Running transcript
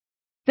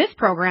This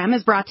program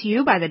is brought to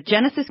you by the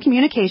Genesis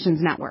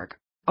Communications Network,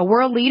 a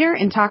world leader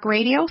in talk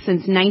radio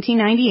since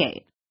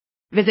 1998.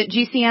 Visit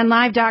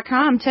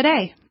GCNlive.com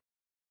today.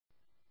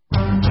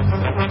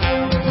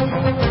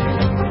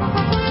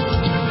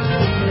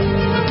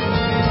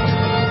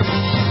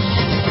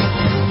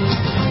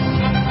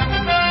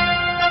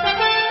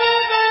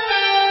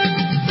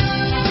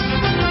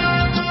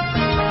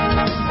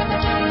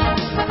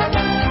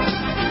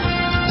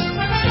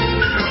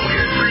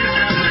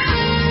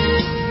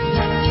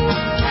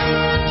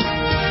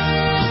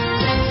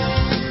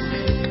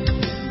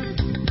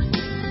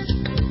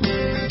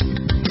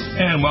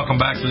 And welcome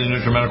back to the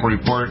NutriMedical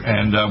Report.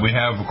 And we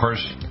have, of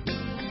course,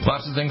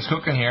 lots of things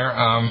cooking here.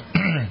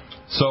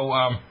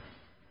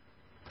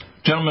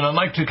 Gentlemen, I'd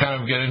like to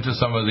kind of get into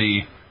some of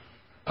the,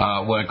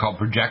 what I call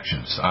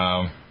projections.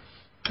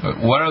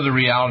 What are the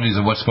realities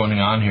of what's going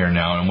on here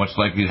now and what's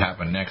likely to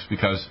happen next?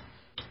 Because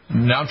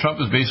now Trump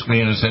is basically,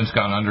 in a sense,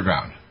 gone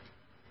underground.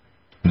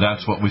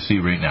 That's what we see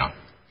right now.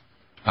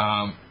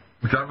 John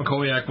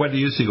McCoyak, what do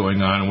you see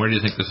going on, and where do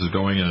you think this is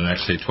going in the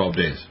next, say, 12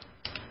 days?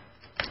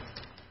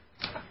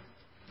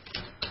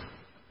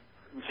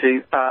 See,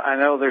 I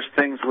know there's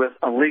things with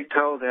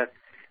Alito that,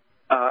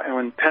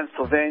 in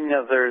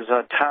Pennsylvania, there's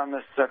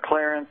Thomas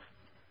Clarence,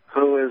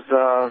 who is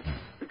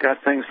got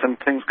some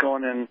things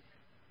going in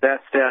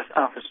that staff's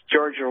office.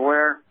 Georgia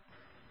Ware.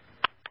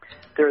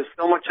 There is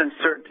so much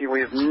uncertainty.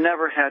 We have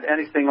never had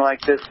anything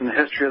like this in the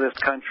history of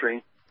this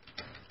country,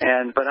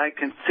 but I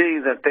can see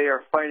that they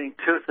are fighting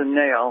tooth and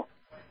nail,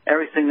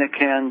 everything they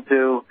can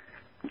do,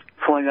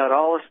 pulling out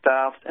all the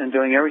stops and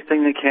doing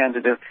everything they can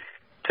to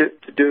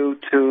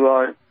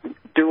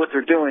do what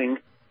they're doing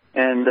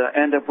and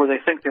end up where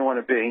they think they want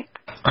to be.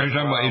 Are you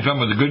talking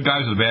about the good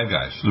guys or the bad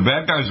guys? The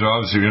bad guys are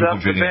obviously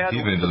infiltrating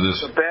Antifa into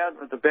this.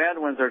 The bad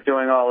ones are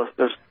doing all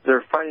this.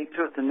 They're fighting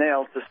tooth and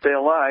nail to stay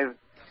alive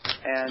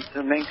and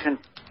to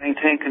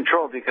maintain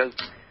control, because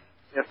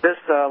if this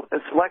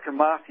it's like a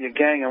mafia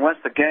gang, and once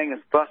the gang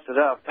is busted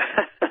up,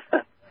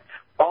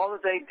 all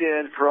that they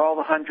did for all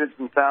the hundreds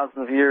and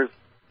thousands of years,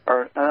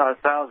 or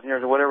 1,000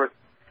 years or whatever,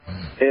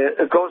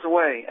 it goes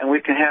away, and we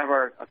can have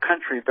our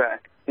country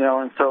back,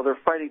 and so they're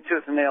fighting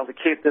tooth and nail to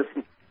keep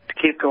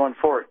going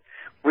forward.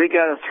 We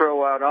got to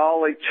throw out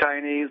all the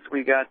Chinese.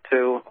 We got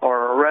to,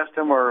 or arrest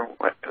them, or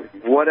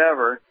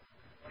whatever.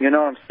 You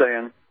know what I'm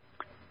saying?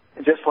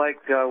 Just like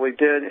we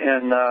did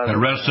in...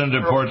 arrest and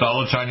deport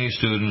all the Chinese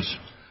students.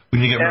 We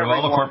need to get rid of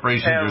all the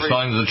corporations that are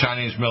selling to the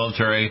Chinese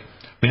military.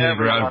 We need to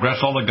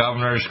arrest all the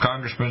governors,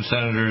 congressmen,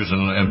 senators,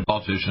 and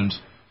politicians.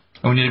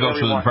 And we need to go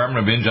through the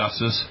Department of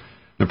Injustice,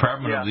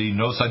 Department of the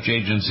No Such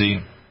Agency,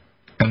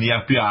 and the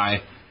FBI,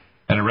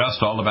 and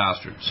arrest all the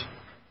bastards.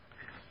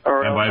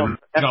 And by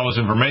getting all this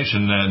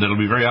information, it'll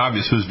be very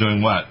obvious who's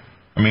doing what.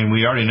 I mean,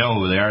 we already know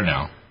who they are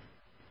now.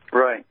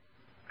 Right.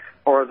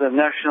 Or the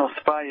National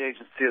Spy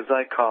Agency, as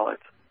I call it.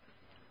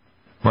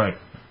 Right.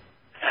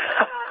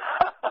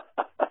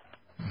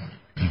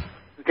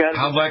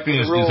 How likely do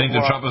you think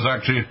that Trump is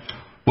actually...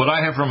 What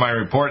I have from my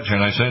report here,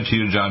 and I sent it to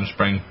you, John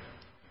Spring,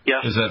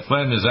 is that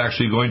Flynn is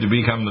actually going to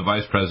become the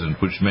vice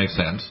president, which makes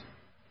sense.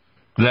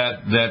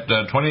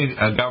 That 20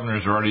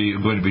 governors are already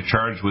going to be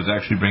charged with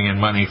actually bringing in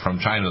money from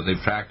China.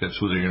 They've tracked it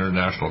through their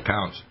international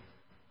accounts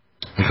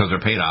because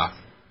they're paid off.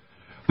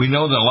 We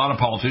know that a lot of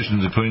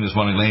politicians, including this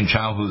one Elaine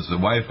Chao, who's the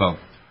wife of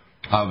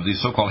the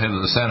so-called head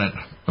of the Senate,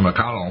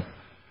 McConnell,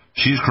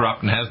 she's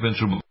corrupt and has been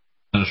through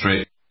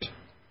administration.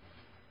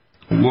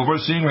 What we're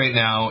seeing right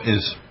now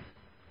is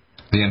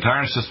the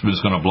entire system is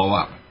going to blow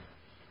up.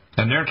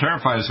 And they're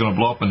terrified it's going to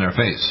blow up in their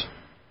face.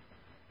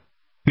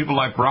 People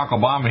like Barack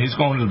Obama, he's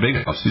going to the big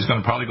house. He's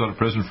going to probably go to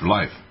prison for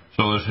life.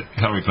 So is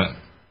Hillary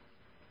Clinton.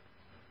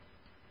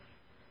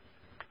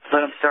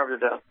 Let him starve to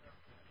death.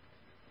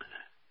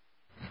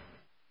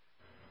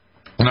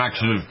 And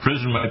actually,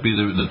 prison might be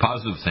the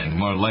positive thing.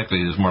 More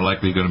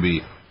likely going to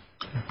be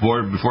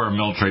before a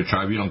military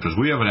tribunal, because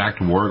we have an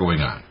active war going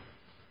on.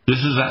 This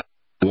is at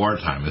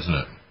wartime, isn't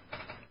it?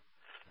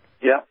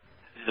 Yeah.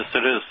 Yes, it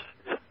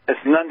is. It's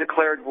an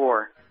undeclared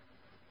war.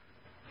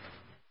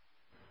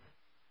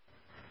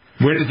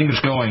 Where do you think it's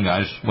going,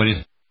 guys? What do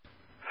you?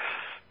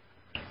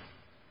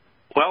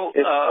 Well,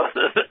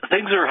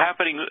 things are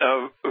happening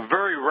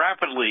very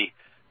rapidly.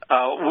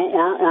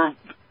 We're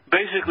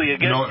basically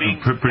again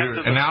being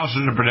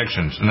analysis of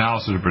predictions.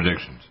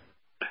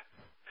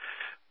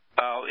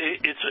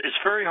 It's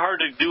very hard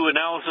to do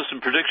analysis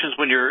and predictions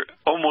when you're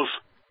almost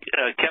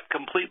kept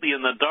completely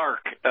in the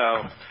dark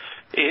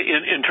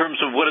in terms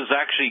of what is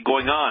actually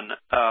going on.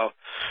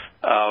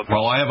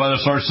 Well, I have other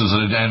sources,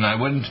 and I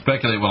wouldn't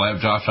speculate while I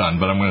have Josh on,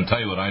 but I'm going to tell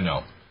you what I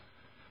know.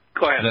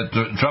 Go ahead.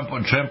 That Trump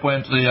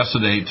went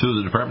yesterday to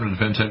the Department of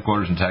Defense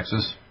headquarters in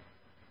Texas,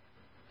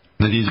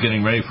 that he's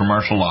getting ready for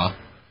martial law.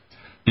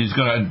 He's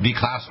going to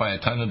declassify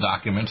a ton of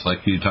documents,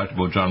 like you talked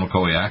about John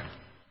McCoyak.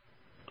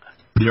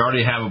 They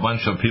already have a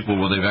bunch of people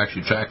where they've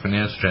actually tracked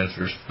finance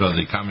transfers for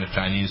the Communist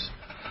Chinese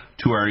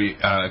to our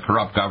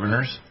corrupt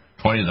governors,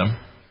 20 of them,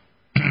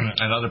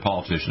 and other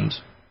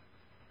politicians.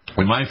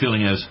 And my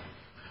feeling is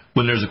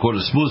when there's a, quote,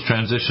 a smooth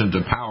transition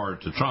to power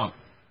to Trump,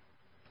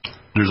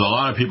 there's a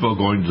lot of people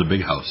going to the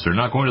big house. They're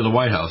not going to the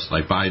White House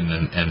like Biden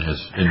and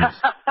his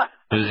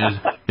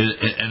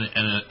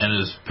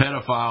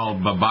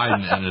pedophile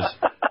Biden and his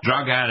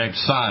drug addict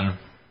son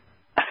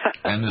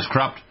and this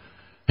corrupt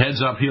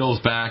heads up, heels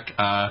back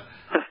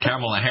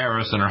Kamala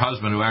Harris and her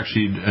husband, who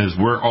actually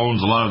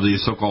owns a lot of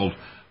these so-called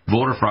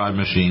voter fraud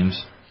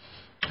machines.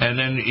 And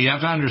then you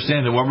have to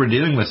understand that what we're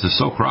dealing with is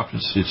so corrupt,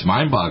 it's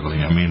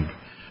mind-boggling. I mean,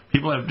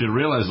 people have to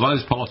realize a lot of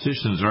these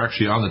politicians are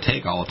actually on the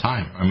take all the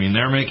time. I mean,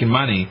 they're making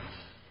money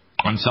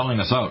on selling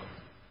us out.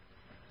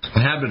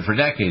 It have been for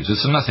decades. This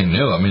is nothing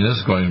new. I mean, this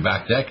is going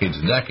back decades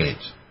and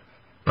decades,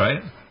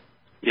 right?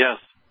 Yes.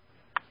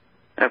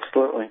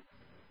 Absolutely.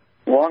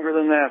 Longer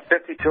than that,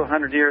 50 to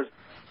 100 years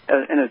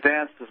in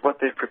advance is what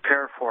they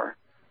prepare for.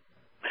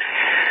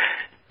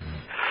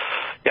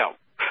 Yeah.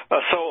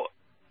 So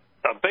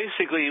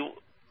basically,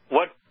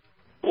 what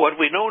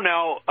we know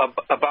now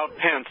about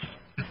Pence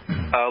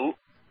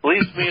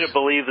leads me to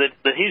believe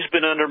that he's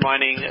been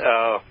undermining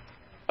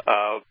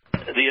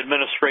the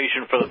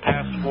administration for the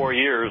past 4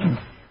 years,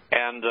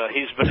 and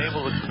he's been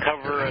able to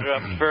cover it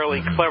up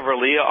fairly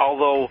cleverly,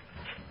 although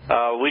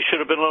we should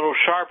have been a little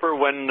sharper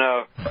when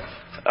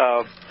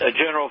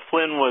General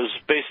Flynn was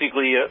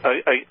basically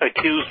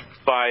accused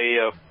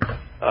by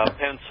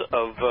Pence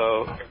of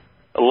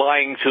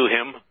lying to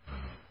him,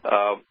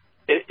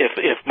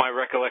 if my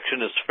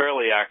recollection is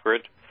fairly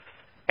accurate.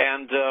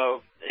 And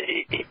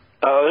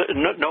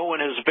no one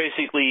has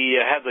basically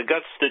had the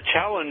guts to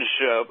challenge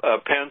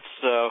Pence.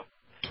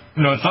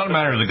 No, it's not a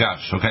matter of the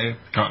guts, okay?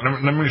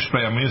 Let me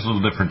explain. I'm going to use a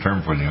little different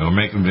term for you.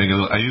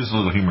 I use a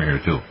little humor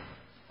here, too.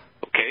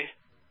 Okay.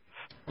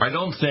 I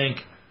don't think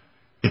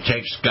it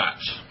takes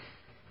guts.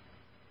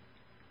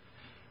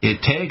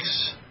 It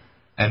takes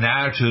an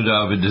attitude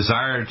of a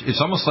desire.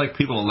 It's almost like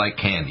people like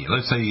candy.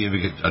 Let's say you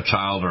give a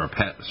child or a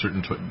pet a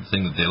certain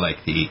thing that they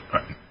like to eat,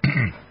 right?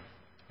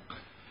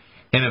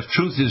 And if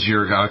truth is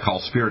your, I call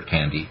spirit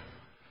candy,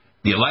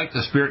 you like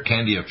the spirit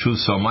candy of truth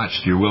so much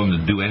that you're willing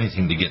to do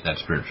anything to get that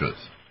spirit truth.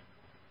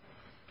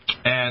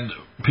 And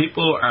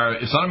people are,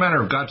 it's not a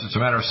matter of guts, it's a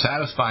matter of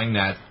satisfying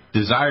that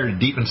desire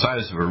deep inside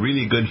us of a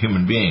really good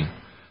human being,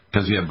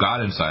 because we have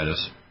God inside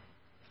us,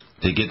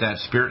 to get that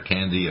spirit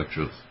candy of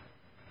truth.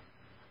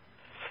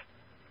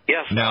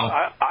 Yes, now,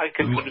 I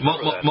can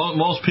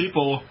most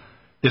people,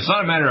 it's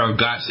not a matter of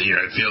guts that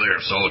I feel you're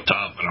so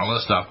tough and all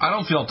this stuff. I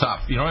don't feel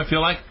tough. You know what I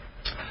feel like?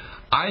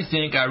 I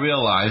think I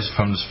realized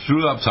from the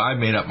screw-ups I've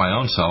made up my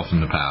own self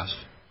in the past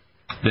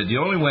that the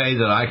only way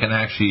that I can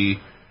actually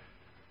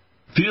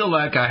feel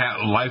like I have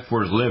a life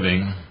worth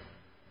living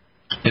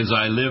is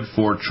I live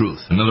for truth.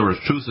 In other words,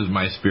 truth is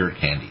my spirit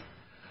candy.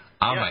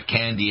 I'm a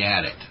candy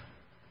addict.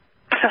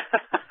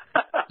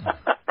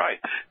 Right.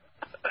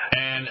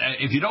 And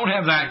if you don't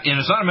have that, and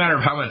it's not a matter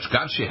of how much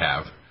guts you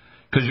have,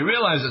 because you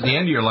realize at the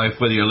end of your life,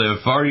 whether you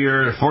live 40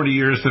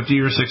 years, 50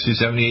 years, 60,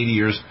 70, 80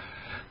 years,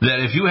 that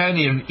if you hadn't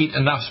even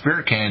eaten enough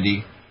spirit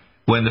candy,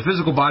 when the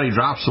physical body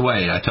drops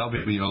away, I tell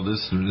people,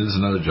 this is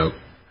another joke,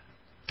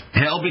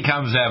 hell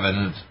becomes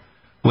evident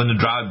when the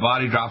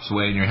body drops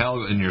away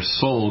and your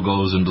soul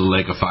goes into the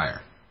lake of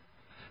fire.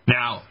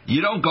 Now,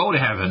 you don't go to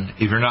heaven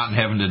if you're not in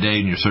heaven today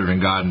and you're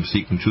serving God and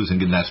seeking truth and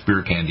getting that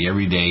spirit candy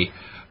every day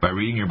by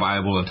reading your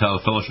Bible and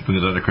fellowshipping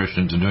with other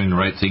Christians and doing the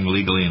right thing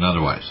legally and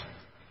otherwise.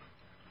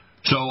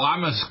 So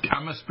I'm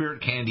a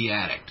spirit candy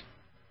addict.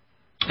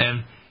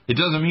 And it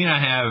doesn't mean I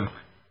have,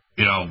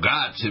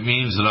 guts. It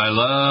means that I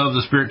love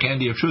the spirit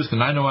candy of truth,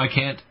 and I know I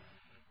can't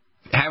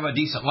have a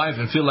decent life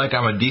and feel like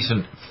I'm a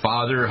decent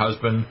father,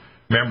 husband,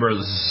 member of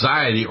the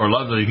society, or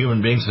love the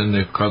human beings in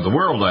the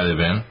world I live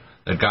in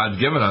that God's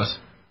given us,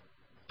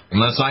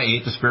 unless I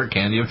eat the spirit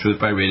candy of truth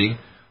by reading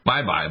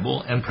my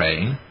Bible and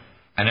praying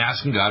and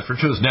asking God for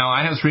truth. Now,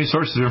 I have 3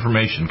 sources of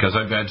information because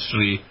I've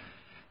actually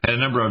had a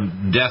number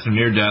of death and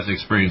near-death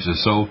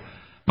experiences. So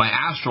my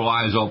astral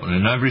eye is open,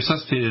 and I've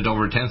resuscitated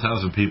over 10,000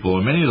 people,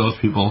 and many of those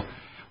people,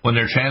 when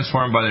they're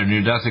transformed by their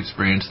near-death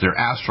experience, their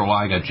astral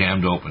eye got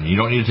jammed open. You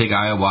don't need to take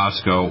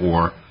ayahuasca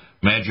or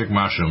magic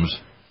mushrooms.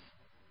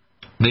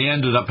 They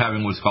ended up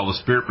having what's called a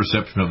spirit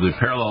perception of the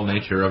parallel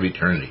nature of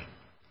eternity.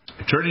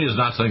 Eternity is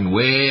not something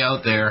way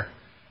out there.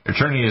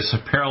 Eternity is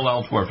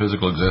parallel to our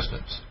physical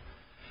existence.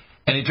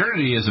 And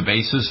eternity is a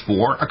basis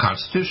for a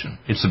constitution.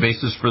 It's the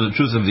basis for the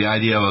truth of the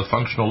idea of a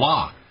functional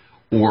law,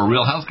 or a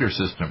real healthcare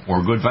system,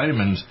 or good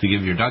vitamins to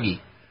give your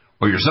doggy,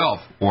 or yourself,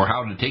 or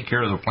how to take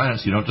care of the planet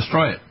so you don't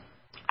destroy it.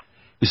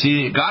 You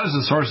see, God is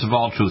the source of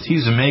all truth.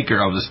 He's the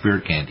maker of the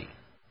spirit candy.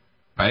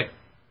 Right?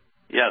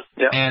 Yes.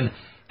 Yep. And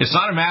it's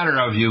not a matter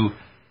of you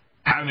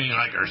having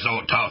you're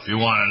so tough, you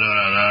want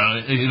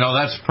to,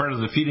 that's part of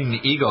the feeding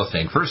the ego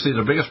thing. Firstly,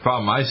 the biggest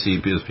problem I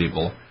see with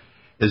people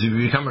is if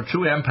you become a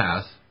true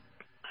empath,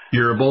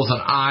 you're both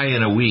an I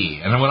and a we.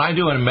 And when I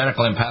do a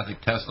medical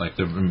empathic test like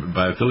the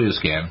biophilia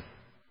scan,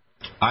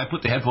 I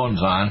put the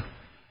headphones on,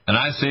 and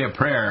I say a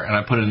prayer, and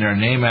I put in their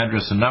name,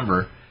 address, and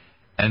number,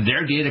 and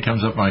their data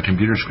comes up on my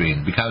computer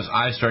screen because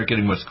I start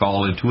getting what's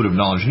called intuitive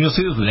knowledge. And you'll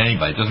see this with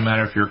anybody. It doesn't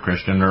matter if you're a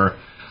Christian or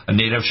a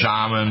native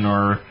shaman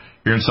or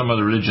you're in some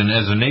other religion.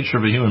 As the nature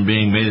of a human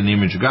being made in the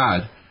image of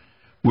God,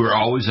 we're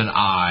always an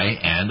I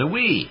and a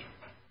we.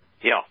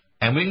 Yeah.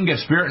 And we can get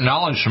spirit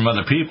knowledge from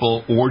other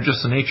people or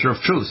just the nature of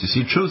truth. You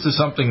see, truth is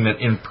something that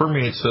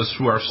permeates us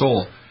through our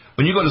soul.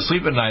 When you go to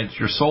sleep at night, it's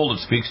your soul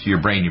that speaks to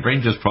your brain. Your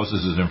brain just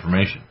processes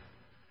information.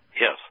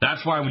 Yes.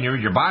 That's why when you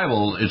read your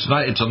Bible, it's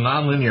a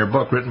nonlinear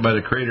book written by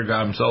the Creator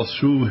God himself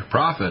through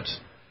prophets.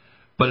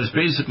 But it's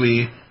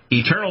basically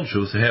eternal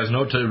truth. It has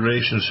no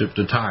relationship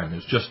to time.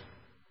 It's just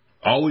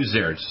always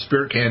there. It's a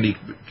spirit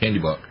candy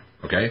book.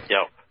 Okay?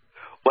 Yeah.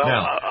 Well,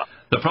 now,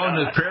 the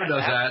problem is prayer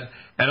does that,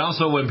 and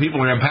also when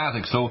people are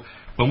empathic. So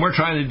when we're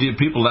trying to do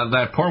people,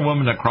 that poor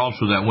woman that crawled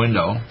through that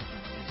window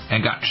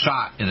and got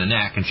shot in the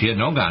neck, and she had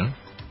no gun,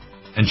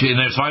 and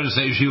so I just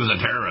say she was a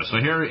terrorist.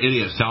 So here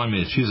idiots telling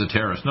me she's a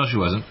terrorist. No, she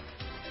wasn't.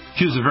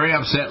 She was a very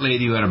upset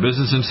lady who had a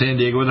business in San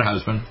Diego with her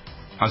husband.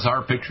 I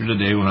saw her picture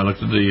today when I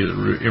looked at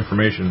the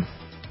information.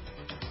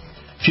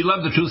 She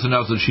loved the truth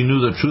enough that she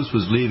knew the truth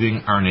was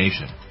leaving our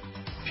nation.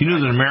 She knew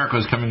that America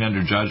was coming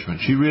under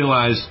judgment. She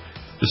realized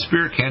the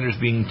spirit canter is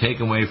being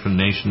taken away from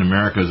the nation.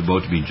 America is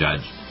about to be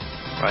judged.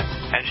 Right.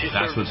 And she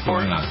That's what's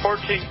going on.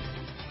 14.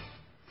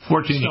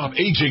 Stop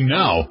aging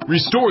now.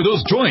 Restore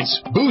those joints.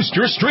 Boost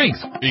your strength.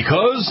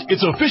 Because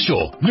it's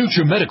official.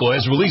 NutriMedical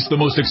has released the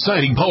most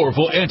exciting,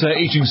 powerful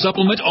anti-aging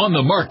supplement on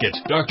the market.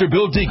 Dr.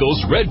 Bill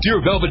Deagle's Red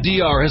Deer Velvet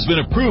DR has been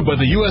approved by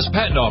the U.S.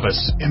 Patent Office.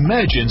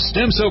 Imagine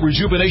stem cell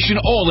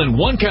rejuvenation all in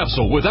one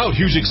capsule without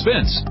huge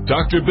expense.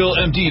 Dr. Bill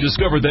MD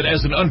discovered that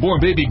as an unborn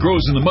baby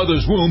grows in the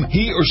mother's womb,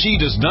 he or she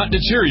does not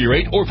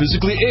deteriorate or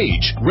physically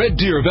age. Red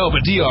Deer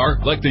Velvet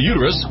DR, like the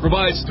uterus,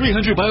 provides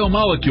 300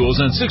 biomolecules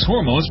and 6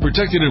 hormones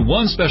protected in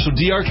one special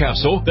DR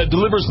capsule that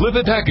delivers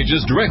lipid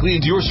packages directly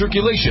into your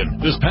circulation.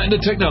 This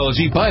patented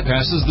technology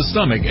bypasses the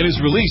stomach and is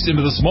released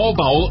into the small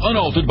bowel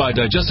unaltered by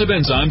digestive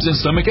enzymes and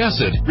stomach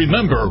acid.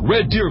 Remember,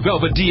 Red Deer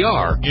Velvet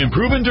DR.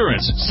 Improve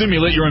endurance,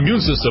 stimulate your immune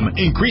system,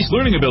 increase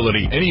learning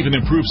ability, and even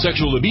improve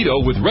sexual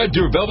libido with Red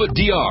Deer Velvet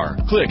DR.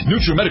 Click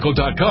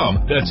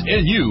NutriMedical.com, that's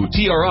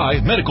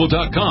NUTRI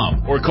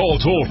Medical.com, or call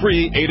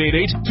toll-free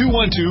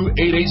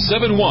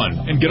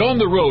 888-212-8871 and get on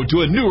the road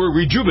to a newer,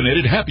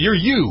 rejuvenated, happier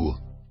you.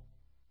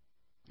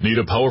 Need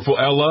a powerful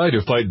ally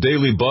to fight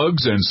daily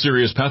bugs and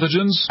serious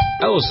pathogens?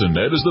 Allicin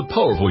Med is the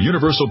powerful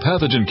universal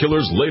pathogen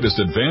killer's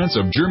latest advance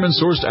of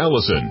German-sourced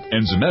allicin,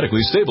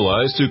 enzymatically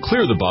stabilized to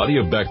clear the body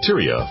of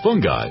bacteria,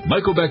 fungi,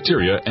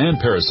 mycobacteria,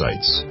 and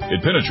parasites.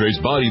 It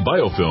penetrates body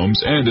biofilms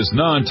and is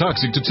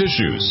non-toxic to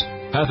tissues.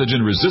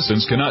 Pathogen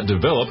resistance cannot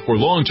develop for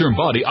long-term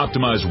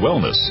body-optimized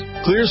wellness.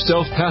 Clear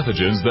stealth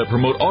pathogens that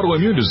promote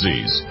autoimmune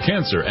disease,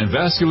 cancer, and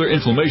vascular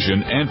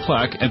inflammation and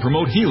plaque and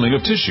promote healing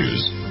of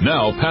tissues.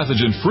 Now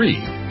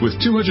pathogen-free. With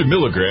 200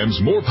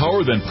 milligrams more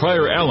power than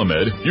prior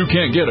Alamed, you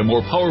can't get a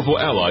more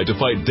powerful ally to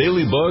fight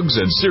daily bugs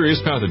and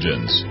serious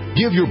pathogens.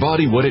 Give your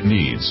body what it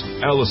needs.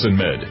 Allicin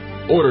Med.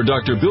 Order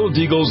Dr. Bill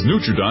Deagle's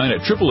Nutridyne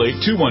at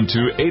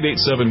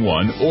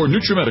 888-212-8871 or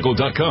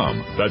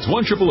NutriMedical.com. That's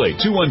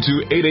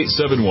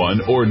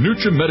 1-888-212-8871 or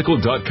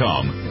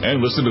NutriMedical.com.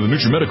 And listen to the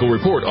NutriMedical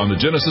Report on the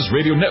Genesis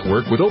Radio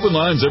Network with open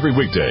lines every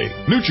weekday.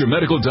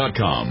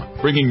 NutriMedical.com,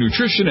 bringing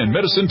nutrition and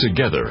medicine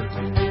together.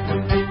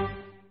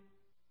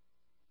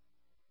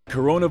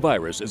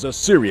 Coronavirus is a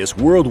serious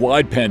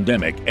worldwide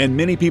pandemic, and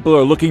many people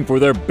are looking for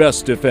their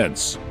best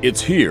defense.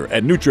 It's here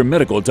at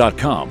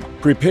NutriMedical.com.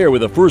 Prepare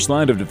with a first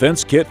line of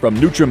defense kit from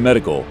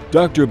NutriMedical.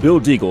 Dr.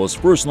 Bill Deagle's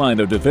first line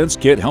of defense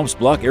kit helps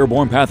block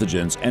airborne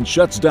pathogens and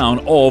shuts down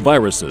all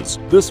viruses.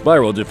 This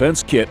viral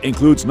defense kit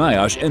includes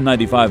NIOSH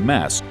N95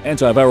 mask,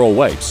 antiviral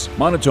wipes,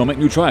 monatomic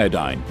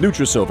Nutriodine,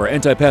 Nutrisilver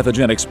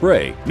antipathogenic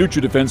spray,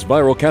 NutriDefense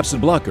viral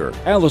capsid blocker,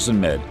 Allicin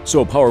Med,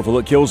 so powerful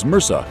it kills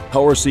MRSA,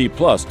 Power C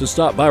Plus to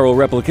stop viral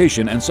replication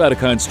and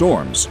cytokine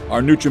storms.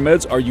 Our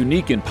NutriMeds are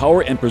unique in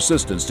power and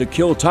persistence to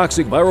kill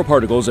toxic viral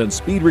particles and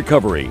speed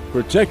recovery.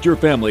 Protect your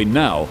family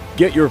now.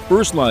 Get your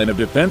first line of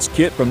defense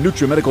kit from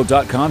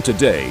NutriMedical.com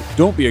today.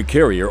 Don't be a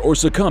carrier or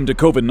succumb to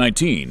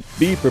COVID-19.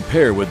 Be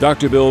prepared with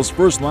Dr. Bill's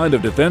first line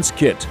of defense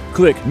kit.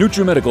 Click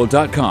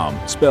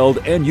NutriMedical.com, spelled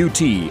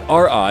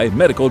N-U-T-R-I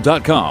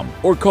Medical.com,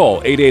 or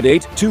call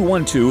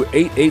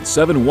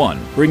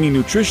 888-212-8871, bringing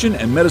nutrition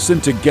and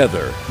medicine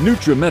together.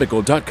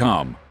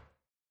 NutriMedical.com.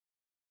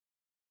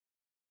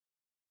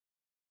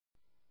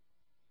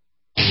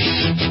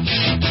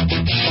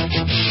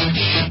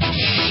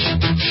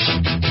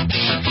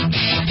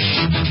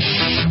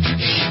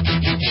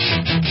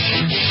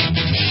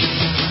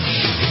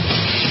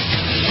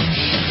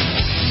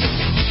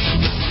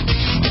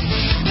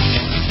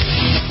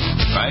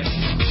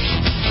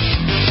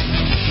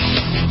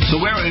 So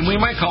we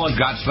might call it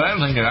guts, but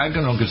I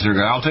don't consider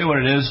it. I'll tell you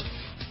what it is.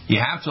 You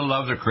have to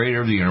love the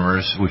creator of the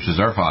universe, which is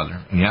our Father,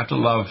 and you have to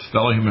love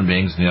fellow human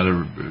beings and the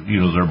other,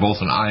 they're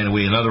both an I and a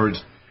we. In other words,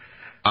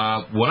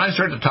 when I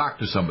start to talk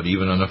to somebody,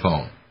 even on the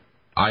phone,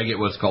 I get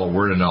what's called a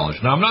word of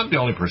knowledge. Now, I'm not the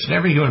only person.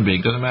 Every human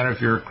being, doesn't matter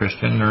if you're a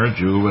Christian or a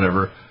Jew or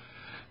whatever,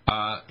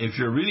 if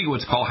you're really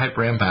what's called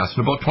hyper-empaths,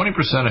 and about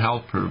 20% of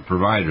health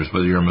providers,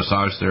 whether you're a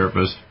massage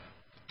therapist,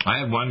 I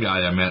had one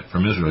guy I met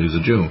from Israel, he's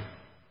a Jew,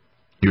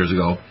 years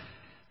ago,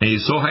 and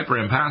he's so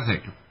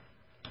hyper-empathic,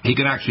 he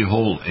can actually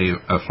hold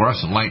a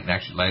fluorescent light and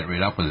actually light it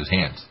right up with his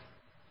hands.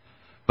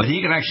 But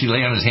he can actually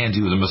lay on his hands.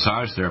 He was a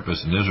massage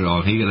therapist in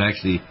Israel, and he could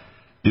actually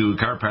do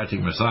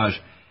chiropractic massage,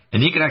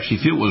 and he could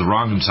actually feel what was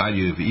wrong inside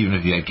you, even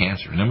if you had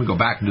cancer. And then we go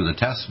back and do the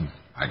tests, and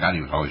by God,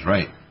 he was always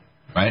right?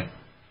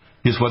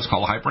 He's what's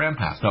called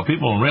hyper-empath. Now,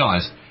 people don't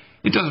realize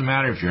it doesn't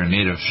matter if you're a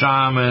native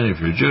shaman,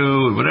 if you're a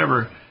Jew,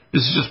 whatever.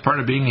 This is just part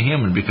of being a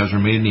human because we're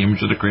made in the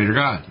image of the Creator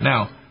God.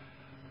 Now,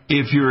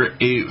 if you're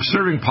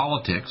serving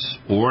politics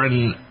or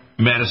in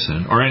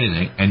medicine or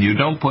anything, and you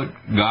don't put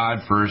God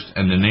first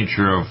and the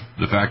nature of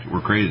the fact that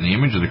we're created in the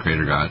image of the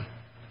Creator God,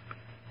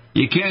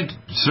 you can't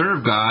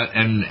serve God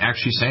and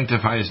actually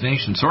sanctify His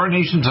nation. So our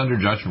nation's under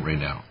judgment right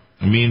now.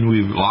 I mean,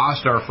 we've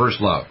lost our first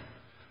love.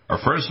 Our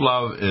first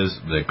love is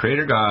the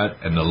Creator God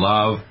and the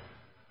love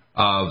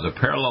of the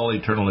parallel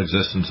eternal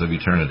existence of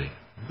eternity.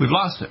 We've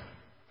lost it.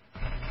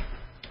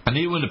 And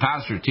even when the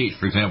pastors teach,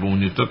 for example, when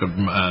you look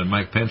at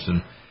Mike Pence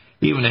and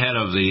even the head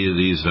of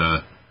these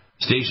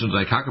stations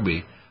like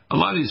Huckabee, a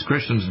lot of these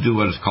Christians do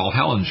what is called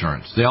hell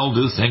insurance. They all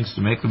do things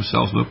to make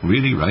themselves look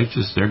really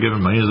righteous. They're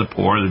giving money to the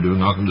poor. They're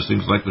doing all kinds of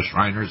things like the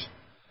Shriners.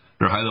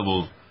 They're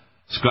high-level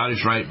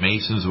Scottish Rite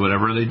Masons,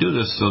 whatever. They do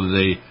this so that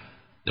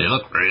they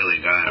look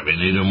really good. I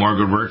mean, they do more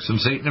good works than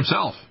Satan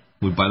himself,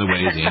 who, by the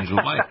way, is the angel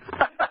of light.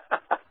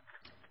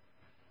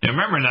 And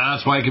remember now,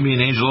 that's why it can be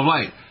an angel of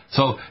light.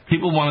 So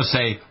people want to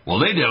say, well,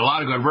 they did a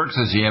lot of good works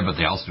this year, but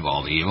they also do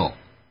all the evil.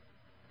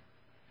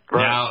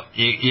 Right. Now,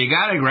 you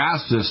got to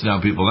grasp this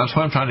now, people. That's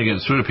what I'm trying to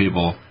get through to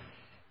people.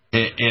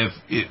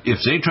 If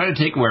they try to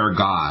take away our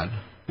God,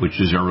 which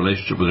is our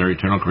relationship with our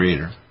eternal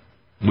Creator,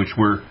 which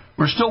we're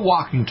still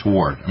walking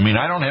toward. I mean,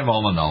 I don't have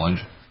all the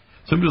knowledge.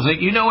 Some people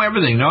think, you know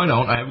everything. No, I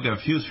don't. I've got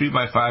a few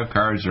 3x5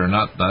 cards that are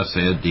not thus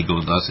saith,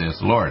 equals thus saith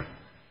the Lord.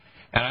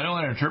 And I know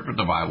how to interpret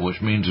the Bible,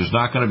 which means there's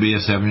not going to be a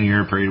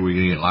 7-year period where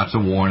you're going to get lots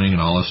of warning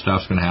and all this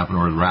stuff's going to happen,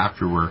 or the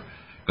rapture where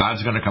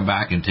God's going to come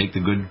back and take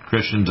the good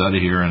Christians out of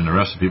here and the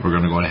rest of the people are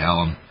going to go to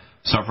hell and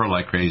suffer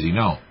like crazy.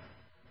 No.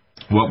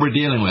 What we're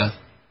dealing with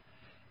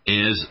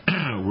is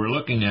we're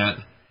looking at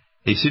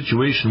a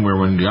situation where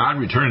when God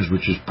returns,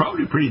 which is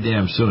probably pretty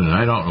damn soon, and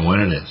I don't know when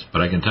it is,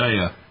 but I can tell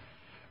you,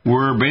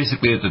 we're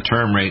basically at the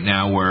term right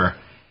now where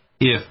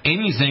if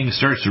anything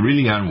starts to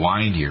really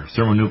unwind here,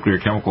 thermonuclear,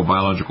 chemical,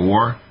 biological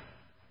war,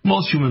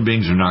 most human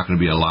beings are not going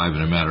to be alive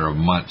in a matter of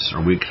months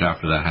or weeks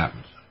after that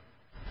happens.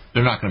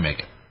 They're not going to make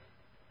it.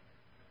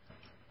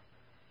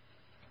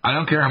 I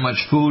don't care how much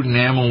food and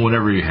ammo,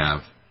 whatever you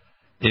have.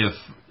 If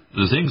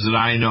the things that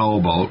I know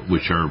about,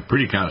 which are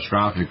pretty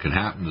catastrophic, could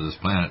happen to this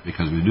planet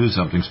because we do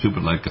something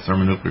stupid like a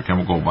thermonuclear,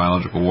 chemical,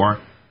 biological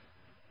war,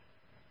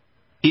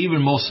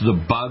 even most of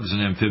the bugs and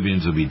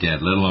amphibians will be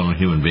dead, let alone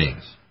human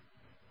beings.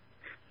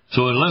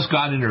 So unless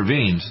God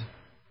intervenes,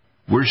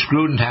 we're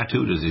screwed and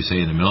tattooed, as they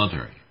say in the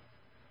military.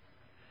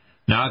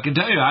 Now, I can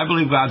tell you, I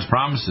believe God's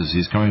promises.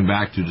 He's coming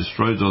back to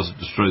destroy those that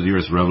destroy the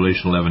earth,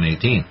 Revelation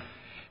 11:18.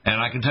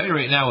 And I can tell you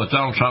right now, with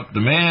Donald Trump, the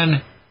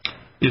man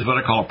is what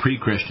I call a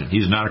pre-Christian.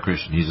 He's not a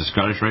Christian. He's a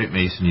Scottish Rite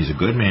Mason. He's a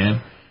good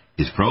man.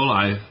 He's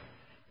pro-life.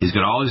 He's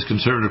got all these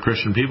conservative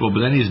Christian people,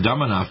 but then he's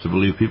dumb enough to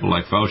believe people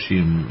like Fauci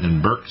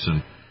and Birx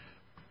and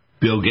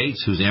Bill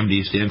Gates, whose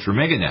MD stands for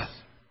Megadeth,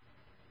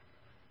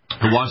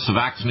 who wants to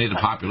vaccinate the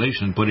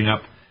population, putting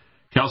up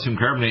calcium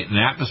carbonate in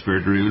the atmosphere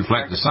to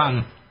reflect the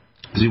sun,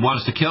 because he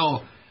wants to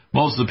kill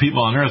most of the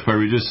people on Earth by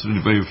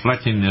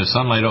reflecting the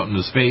sunlight out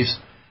into space,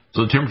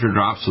 so the temperature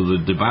drops, so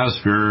the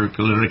biosphere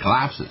literally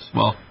collapses.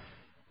 Well,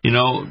 you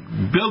know,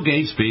 Bill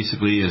Gates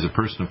basically is a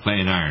person of clay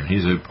and iron.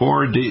 He's a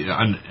poor,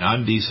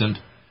 undecent,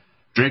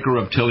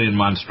 Draco-reptilian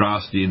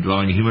monstrosity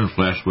indwelling human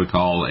flesh we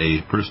call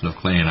a person of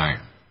clay and iron.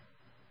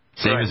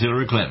 Same as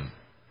Hillary Clinton.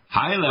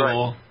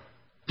 High-level,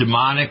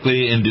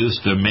 demonically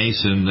induced a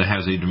Mason that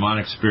has a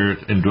demonic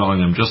spirit indwelling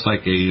them, just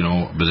like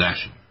a,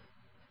 possession.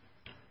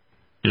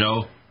 You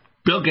know,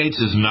 Bill Gates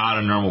is not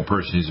a normal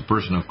person. He's a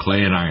person of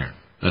clay and iron.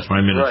 That's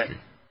my ministry.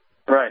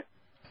 Right.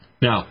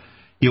 Now,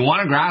 you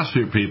want to grasp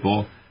it,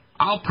 people.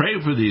 I'll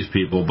pray for these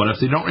people, but if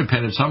they don't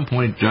repent, at some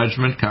point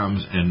judgment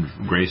comes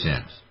and grace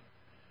ends.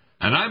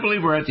 And I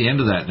believe we're at the end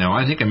of that now.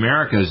 I think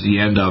America is the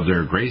end of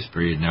their grace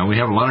period now. We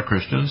have a lot of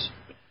Christians.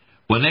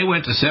 When they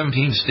went to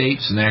 17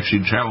 states and they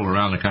actually traveled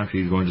around the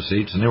country going to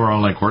states, and they were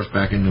on like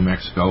horseback in New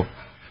Mexico,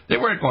 they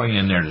weren't going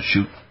in there to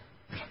shoot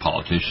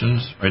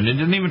politicians, and they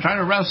didn't even try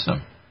to arrest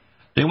them.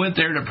 They went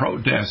there to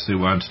protest. They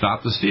wanted to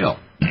stop the steal.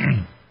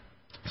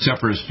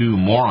 Except for a few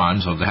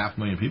morons of the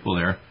 500,000 people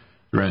there.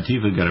 Their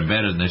Antifa got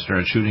embedded and they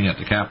started shooting at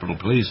the Capitol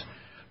Police.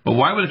 But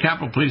why would the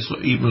Capitol Police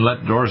even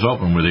let the doors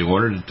open? Were they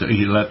ordered to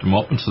let them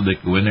open so they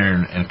could go in there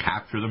and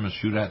capture them and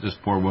shoot at this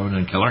poor woman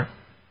and kill her?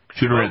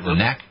 Shoot her at the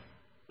neck?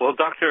 Well,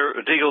 Dr.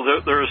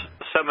 Deagle, there's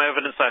some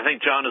evidence. I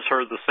think John has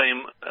heard the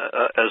same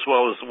as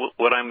well as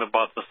what I'm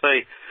about to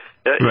say.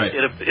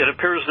 It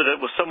appears that it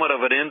was somewhat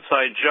of an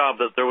inside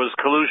job, that there was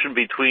collusion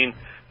between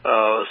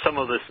some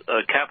of the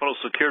Capitol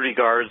security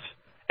guards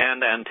and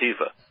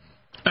Antifa.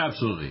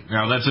 Absolutely.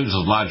 Now, that's just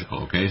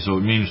logical, okay? So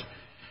it means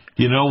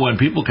You know, when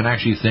people can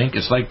actually think,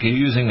 it's like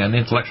using an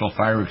intellectual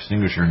fire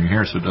extinguisher in your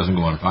hair so it doesn't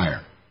go on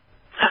fire.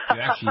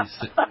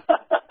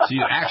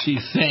 You actually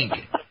think.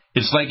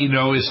 It's like,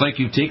 it's like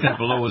you've taken it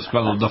below what's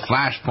called the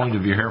flash point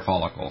of your hair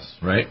follicles,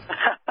 right?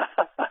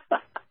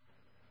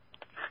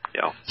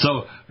 Yeah.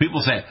 So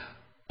people say,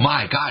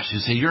 my gosh, you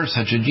say you're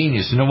such a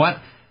genius. You know what?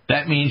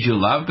 That means you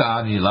love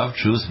God and you love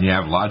truth and you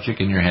have logic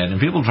in your head.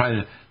 And people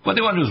what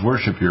they want to do is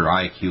worship your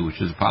IQ,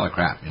 which is a pile of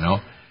crap,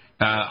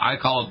 I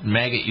call it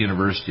maggot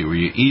university, where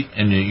you eat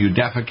and you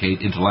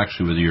defecate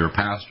intellectually, whether you're a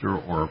pastor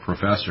or a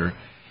professor.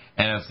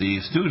 And if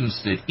the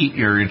students that eat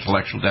your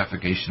intellectual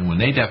defecation, when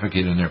they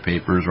defecate in their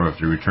papers, or if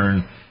they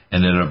return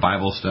and in a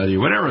Bible study, or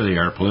whatever they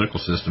are, political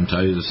system,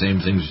 tell you the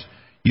same things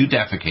you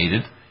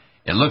defecated,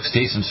 it looks,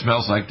 tastes, and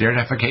smells like their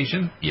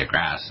defecation, you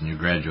grass and you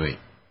graduate.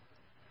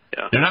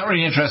 Yeah. They're not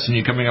really interested in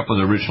you coming up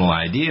with original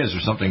ideas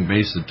or something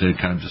based that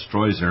kind of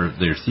destroys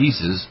their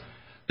thesis.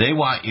 They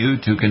want you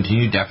to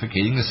continue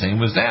defecating the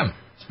same as them.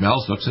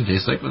 Smells, looks, and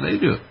tastes like what they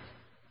do.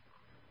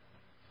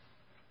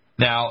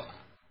 Now,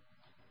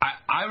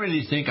 I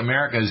really think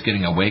America is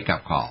getting a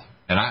wake-up call.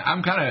 And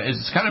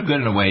it's kind of good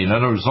in a way. In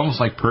other words, it's almost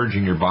like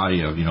purging your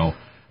body of,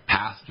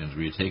 pathogens,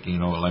 where you're taking,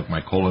 like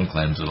my colon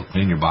cleanse, it'll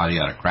clean your body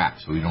out of crap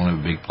so you don't have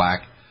a big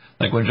plaque.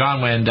 Like when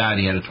John Wayne died,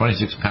 he had a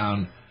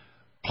 26-pound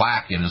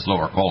plaque in his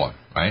lower colon,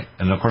 right?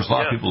 And, of course, a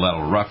lot of people,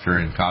 that'll rupture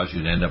and cause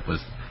you to end up with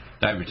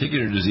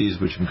diverticular disease,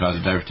 which can cause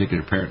a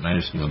diverticular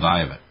peritonitis, and you'll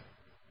die of it.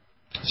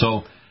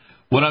 So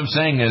what I'm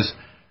saying is,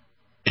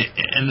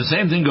 and the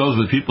same thing goes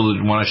with people that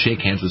want to shake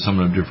hands with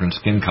someone of different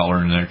skin color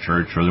in their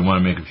church, or they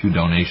want to make a few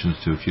donations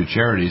to a few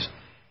charities.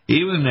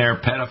 Even they're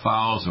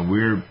pedophiles and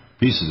weird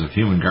pieces of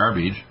human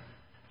garbage,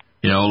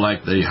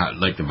 like the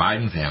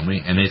Biden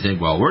family, and they think,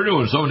 well, we're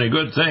doing so many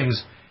good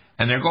things,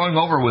 and they're going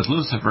over with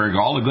Lucifer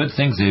all the good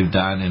things they've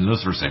done, and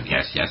Lucifer said,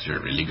 yes, you're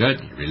really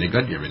good, you're really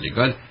good, you're really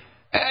good,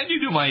 and you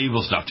do my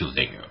evil stuff too,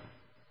 thank you.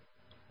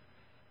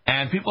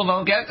 And people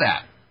don't get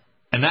that.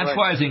 And that's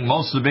why I think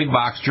most of the big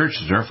box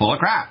churches are full of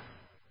crap.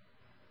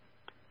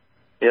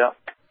 Yeah.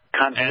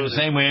 And the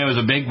same way as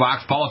the big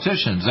box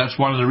politicians. That's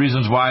one of the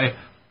reasons why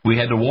we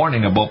had the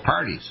warning about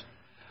parties.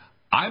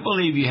 I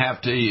believe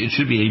it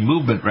should be a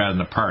movement rather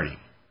than a party.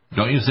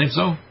 Don't you think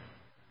so?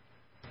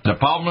 The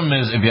problem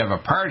is, if you have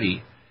a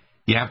party,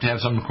 you have to have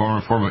some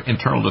form of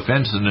internal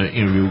defense in the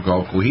interview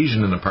called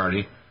cohesion in the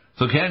party.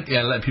 So you can't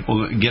let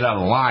people get out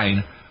of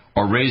line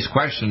or raise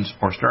questions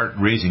or start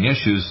raising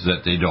issues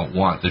that they don't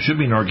want. There should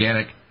be an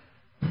organic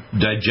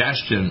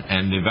digestion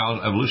and the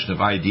evolution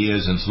of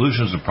ideas and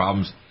solutions to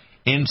problems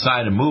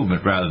inside a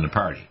movement rather than a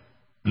party.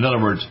 In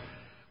other words,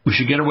 we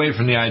should get away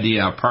from the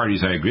idea of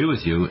parties, I agree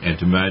with you, and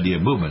to the idea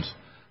of movements.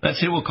 Let's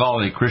say we'll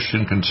call it a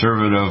Christian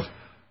conservative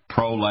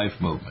pro-life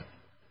movement.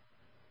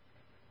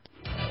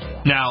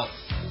 Now,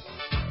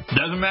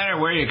 doesn't matter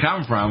where you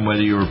come from,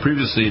 whether you were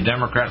previously a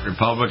Democrat,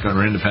 Republican,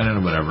 or independent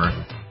or whatever,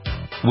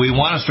 we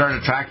want to start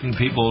attracting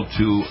people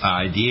to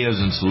ideas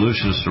and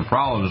solutions to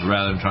problems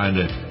rather than trying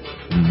to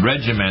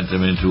regiment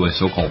them into a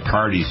so-called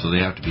party so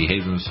they have to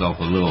behave themselves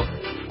with a little,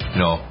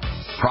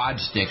 prod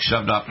stick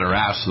shoved up their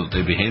ass so that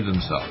they behave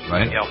themselves,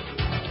 right?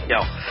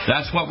 Yeah.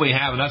 That's what we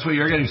have, and that's what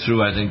you're getting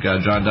through, I think,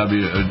 John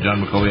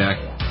McCoviac,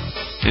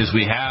 is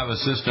we have a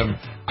system.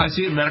 I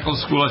see it in medical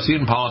school, I see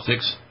it in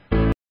politics.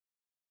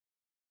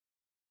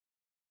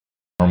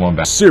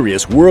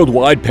 Serious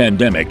worldwide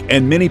pandemic,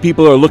 and many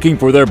people are looking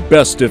for their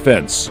best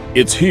defense.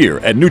 It's here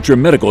at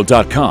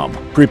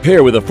NutriMedical.com.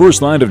 Prepare with a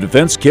first line of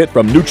defense kit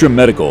from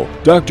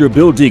NutriMedical. Dr.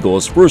 Bill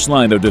Deagle's first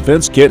line of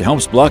defense kit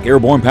helps block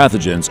airborne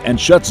pathogens and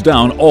shuts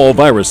down all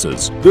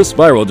viruses. This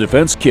viral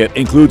defense kit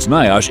includes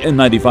NIOSH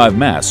N95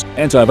 mask,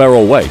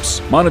 antiviral wipes,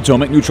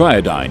 monatomic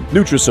Nutriodine,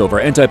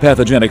 Nutrisilver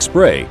antipathogenic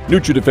spray,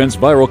 NutriDefense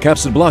viral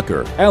capsid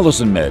blocker,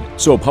 Allison Med,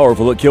 so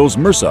powerful it kills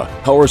MRSA,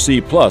 Power C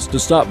Plus to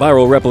stop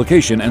viral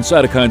replication and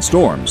cytokine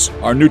storms.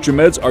 Our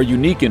NutriMeds are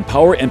unique in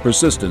power and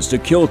persistence to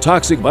kill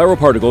toxic viral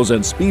particles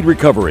and speed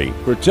recovery.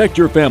 Protect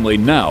your family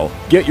now.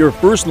 Get your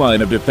first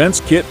line of defense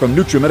kit from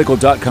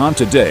NutriMedical.com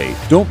today.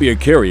 Don't be a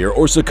carrier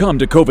or succumb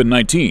to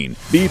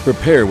COVID-19. Be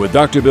prepared with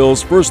Dr.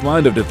 Bill's first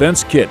line of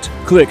defense kit.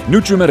 Click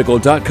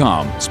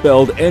NutriMedical.com,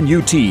 spelled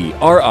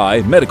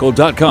NUTRI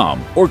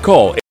medical.com, or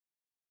call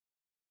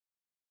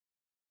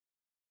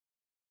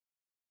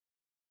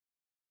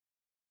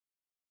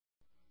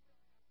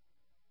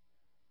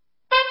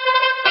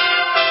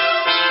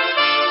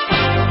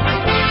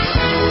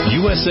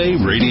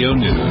USA Radio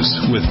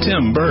News with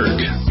Tim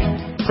Berg.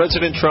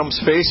 President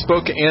Trump's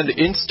Facebook and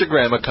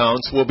Instagram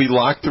accounts will be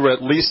locked through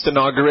at least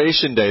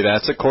Inauguration Day.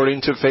 That's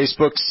according to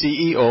Facebook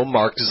CEO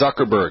Mark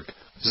Zuckerberg.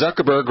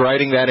 Zuckerberg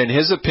writing that, in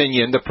his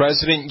opinion, the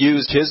president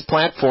used his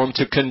platform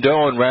to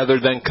condone rather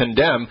than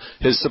condemn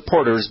his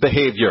supporters'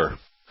 behavior.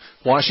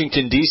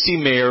 Washington, D.C.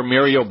 Mayor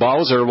Muriel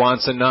Bowser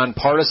wants a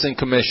nonpartisan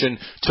commission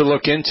to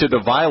look into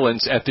the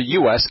violence at the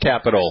U.S.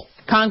 Capitol.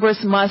 Congress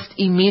must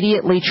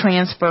immediately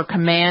transfer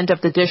command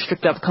of the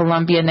District of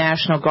Columbia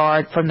National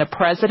Guard from the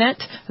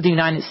President of the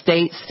United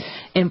States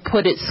and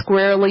put it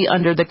squarely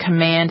under the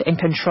command and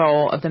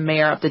control of the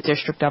Mayor of the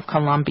District of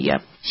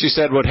Columbia. She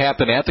said what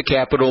happened at the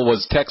Capitol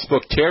was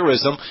textbook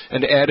terrorism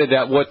and added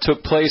that what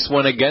took place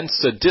went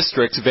against the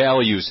district's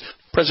values.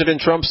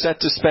 President Trump set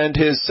to spend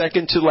his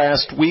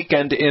second-to-last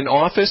weekend in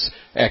office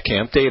at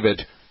Camp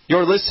David.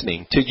 You're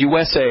listening to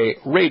USA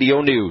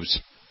Radio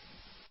News.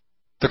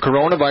 The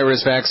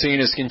coronavirus vaccine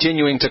is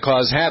continuing to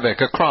cause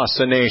havoc across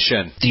the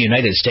nation. The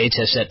United States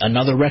has set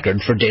another record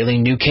for daily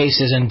new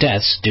cases and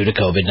deaths due to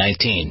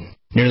COVID-19.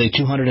 Nearly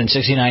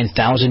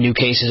 269,000 new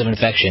cases of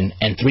infection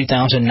and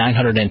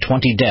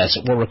 3,920 deaths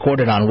were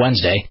recorded on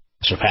Wednesday,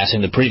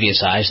 surpassing the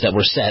previous highs that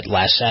were set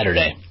last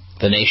Saturday.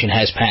 The nation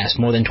has passed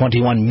more than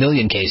 21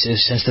 million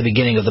cases since the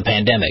beginning of the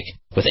pandemic,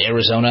 with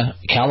Arizona,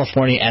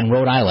 California, and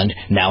Rhode Island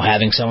now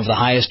having some of the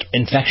highest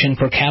infection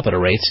per capita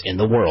rates in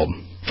the world.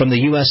 From the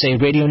USA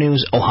Radio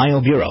News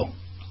Ohio Bureau,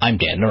 I'm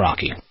Dan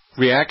Naraki.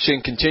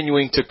 Reaction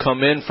continuing to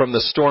come in from the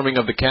storming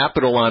of the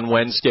Capitol on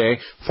Wednesday.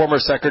 Former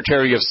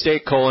Secretary of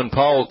State Colin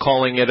Powell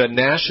calling it a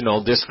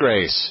national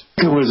disgrace.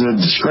 It was a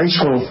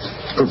disgraceful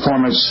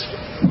performance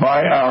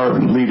by our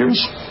leaders,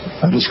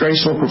 a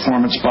disgraceful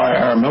performance by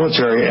our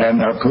military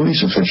and our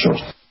police officials.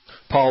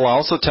 Paul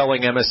also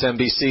telling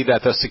MSNBC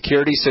that the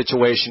security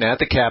situation at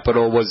the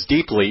Capitol was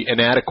deeply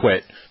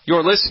inadequate.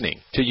 You're listening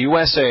to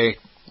USA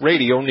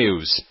Radio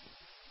News.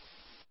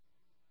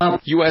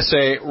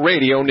 USA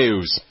Radio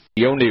News.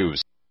 Radio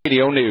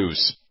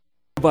News.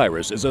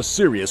 Virus is a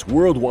serious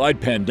worldwide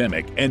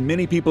pandemic, and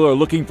many people are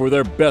looking for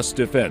their best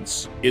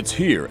defense. It's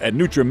here at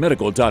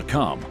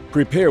NutriMedical.com.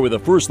 Prepare with a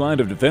first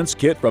line of defense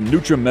kit from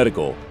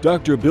NutriMedical.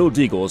 Dr. Bill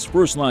Deagle's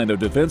first line of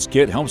defense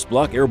kit helps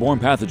block airborne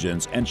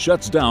pathogens and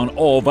shuts down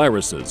all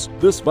viruses.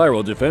 This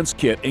viral defense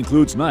kit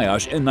includes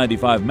NIOSH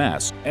N95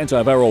 mask,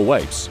 antiviral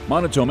wipes,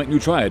 monatomic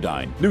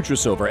Nutriodine,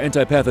 Nutrisilver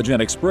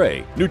antipathogenic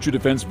spray,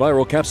 NutriDefense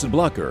viral capsid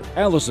blocker,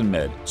 Allison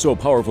Med, so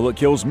powerful it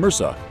kills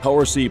MRSA,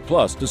 Power C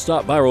Plus to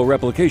stop viral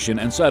replication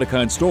and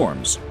cytokine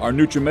storms. Our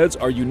NutriMeds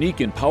are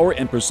unique in power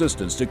and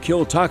persistence to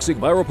kill toxic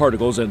viral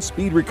particles and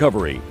speed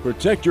recovery.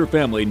 Protect your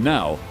family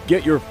now.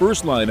 Get your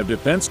first line of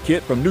defense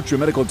kit from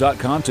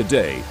NutriMedical.com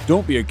today.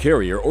 Don't be a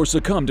carrier or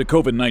succumb to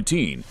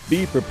COVID-19.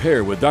 Be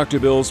prepared with Dr.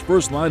 Bill's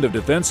first line of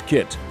defense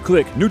kit.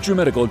 Click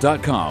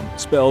NutriMedical.com,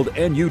 spelled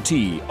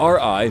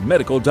N-U-T-R-I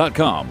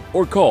Medical.com,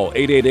 or call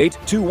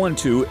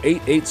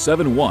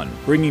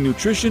 888-212-8871, bringing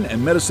nutrition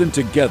and medicine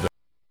together.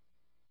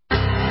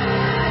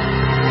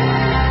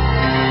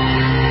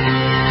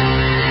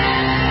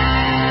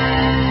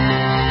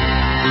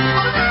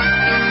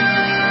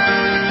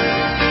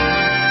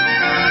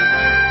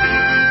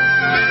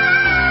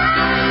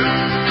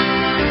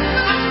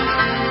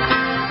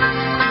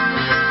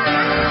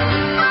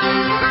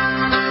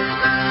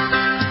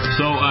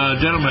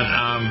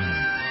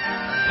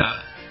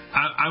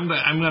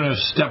 I'm going to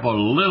step a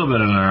little bit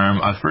in an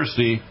arm.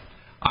 Firstly,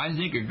 I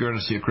think you're going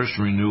to see a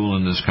Christian renewal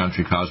in this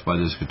country caused by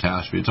this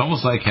catastrophe. It's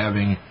almost like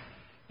having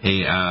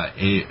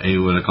a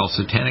what I call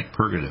satanic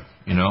purgative.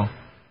 You know,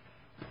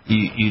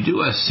 you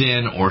do a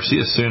sin or see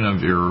a sin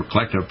of your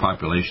collective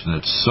population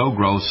that's so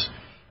gross,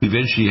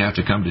 eventually you have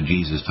to come to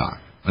Jesus talk.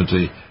 Let's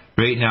say,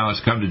 right now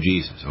it's come to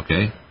Jesus,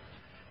 okay?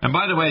 And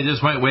by the way,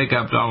 this might wake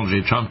up Donald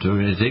J. Trump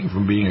to take him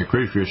from being a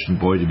Christian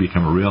boy to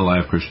become a real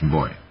live Christian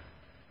boy,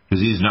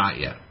 because he's not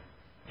yet.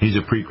 He's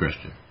a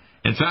pre-Christian.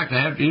 In fact,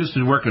 I used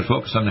to work at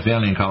Focus on the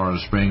Family in Colorado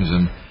Springs,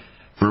 and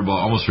for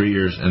about almost 3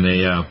 years, and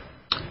they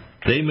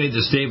made the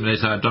statement. They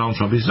thought Donald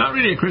Trump, he's not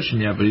really a Christian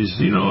yet, but he's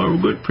a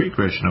good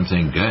pre-Christian. I'm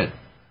saying good.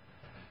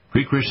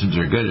 Pre-Christians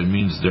are good. It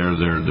means they're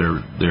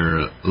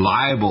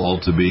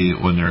liable to be,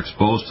 when they're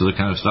exposed to the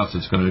kind of stuff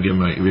that's going to give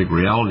them a big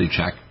reality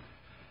check,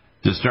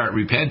 to start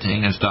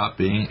repenting and stop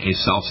being a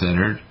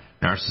self-centered,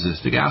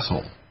 narcissistic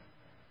asshole.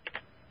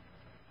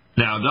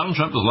 Now, Donald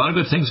Trump has a lot of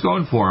good things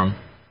going for him,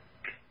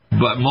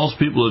 but most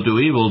people who do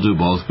evil do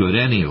both good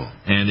and evil,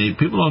 and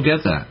people don't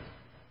get that.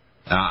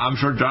 I'm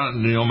sure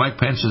Mike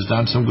Pence has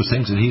done some good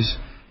things, and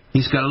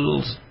he's got a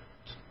little,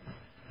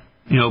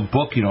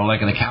 book,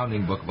 like an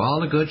accounting book of all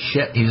the good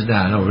shit he's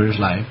done over his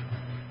life,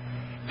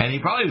 and he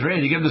probably is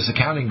ready to give this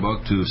accounting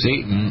book to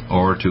Satan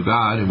or to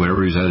God,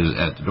 wherever he's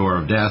at the door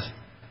of death,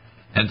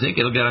 and think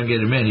it'll get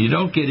him in. You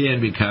don't get in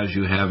because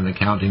you have an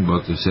accounting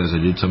book that says, I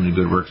did so many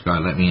good works,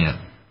 God, let me in.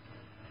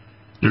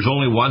 There's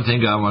only one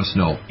thing God wants to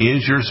know.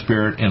 Is your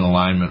spirit in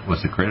alignment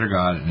with the Creator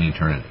God in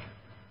eternity?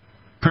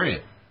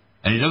 Period.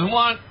 And He doesn't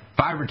want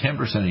 5 or 10%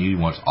 of you. He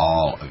wants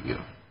all of you.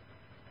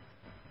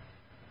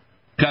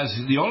 Because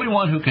the only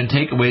one who can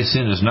take away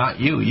sin is not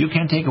you. You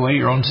can't take away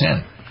your own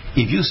sin.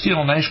 If you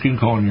steal an ice cream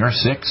cone and you're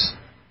 6,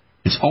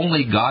 it's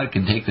only God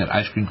can take that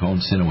ice cream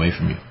cone sin away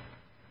from you.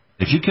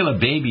 If you kill a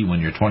baby when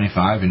you're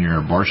 25 and you're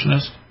an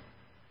abortionist,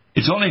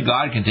 it's only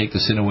God can take the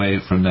sin away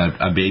from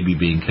a baby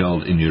being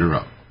killed in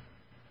utero.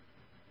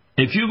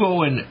 If you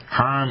go and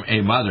harm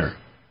a mother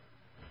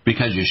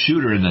because you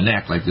shoot her in the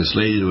neck, like this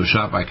lady who was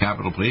shot by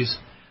Capitol Police.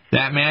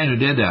 That man who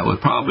did that was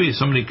probably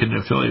somebody could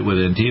affiliate with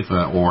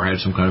Antifa or had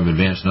some kind of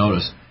advance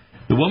notice.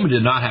 The woman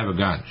did not have a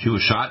gun. She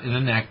was shot in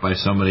the neck by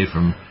somebody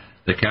from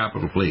the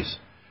Capitol Police.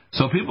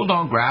 So people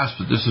don't grasp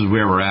that this is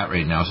where we're at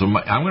right now. So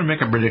I'm going to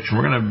make a prediction.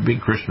 We're going to have a big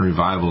Christian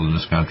revival in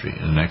this country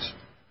in the next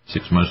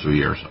 6 months to a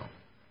year or so.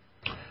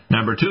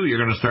 Number two, you're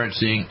going to start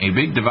seeing a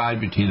big divide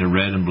between the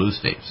red and blue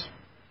states.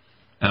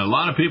 And a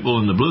lot of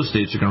people in the blue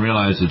states are going to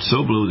realize it's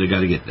so blue they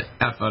got to get the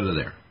F out of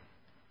there.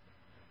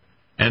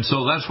 And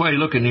so that's why you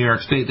look at New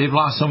York State. They've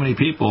lost so many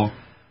people.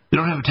 They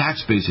don't have a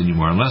tax base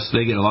anymore. Unless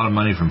they get a lot of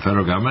money from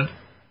federal government,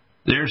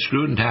 they're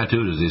screwed and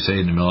tattooed, as they say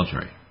in the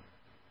military.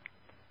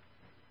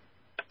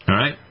 All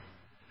right?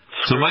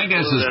 So my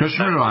guess is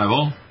Christian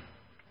revival.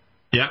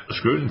 Yeah,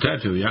 screwed and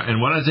tattooed, yeah.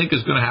 And what I think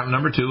is going to happen,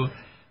 number two.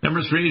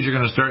 Number three is you're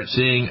going to start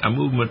seeing a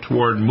movement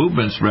toward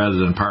movements rather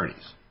than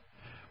parties.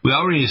 We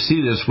already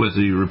see this with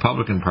the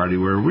Republican Party,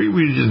 where we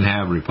really didn't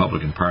have a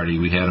Republican Party.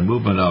 We had a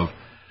movement of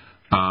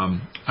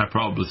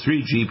probably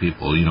 3 G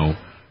people,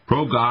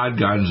 pro-God,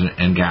 guns,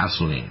 and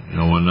gasoline. In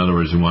other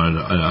words, they wanted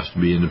us to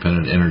be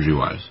independent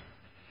energy-wise.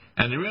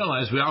 And they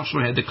realized we also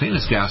had the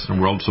cleanest gas in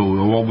the world, so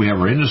while we have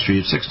our industry,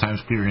 it's 6 times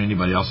cleaner than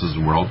anybody else's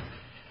in the world.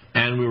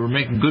 And we were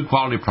making good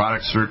quality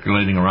products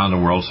circulating around the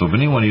world, so if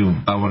anyone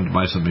wanted to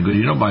buy something good,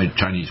 you don't buy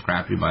Chinese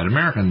crap, you buy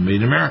American, made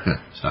in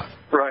America stuff.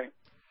 Right.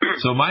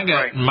 So my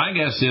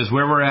guess is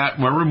where we're at,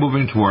 where we're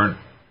moving toward,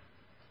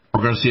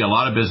 we're going to see a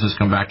lot of business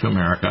come back to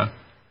America,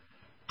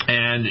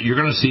 and you're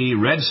going to see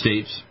red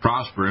states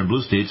prosper and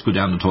blue states go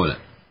down the toilet.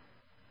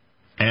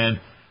 And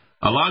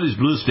a lot of these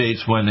blue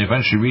states, when they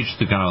eventually reach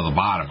the kind of the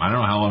bottom, I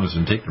don't know how long it's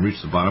going to take to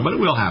reach the bottom, but it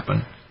will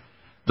happen.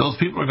 Those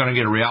people are going to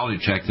get a reality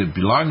check that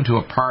belong to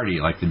a party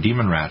like the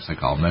Demon Rats, I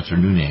call them, that's their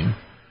new name,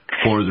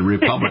 or the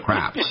Republic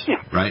Craps,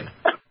 right?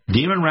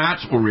 Demon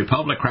Rats or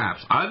Republic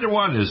Craps. Either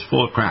one is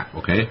full of crap,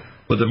 okay?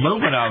 But the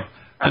movement of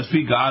let's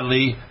be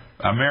godly,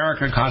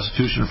 American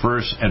Constitution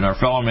first, and our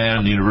fellow man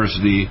in the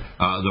university,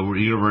 the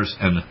universe,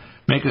 and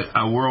make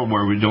a world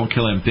where we don't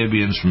kill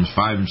amphibians from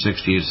 5 and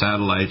 68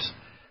 satellites,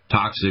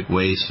 toxic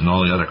waste, and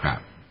all the other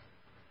crap.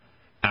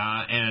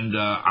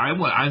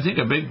 I think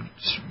a big,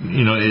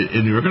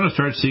 and you're going to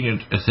start seeing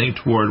a thing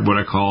toward what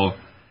I call,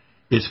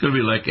 it's going to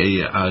be like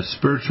a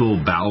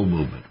spiritual bowel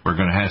movement. We're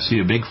going to see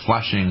a big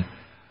flushing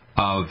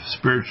of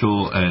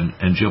spiritual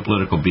and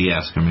geopolitical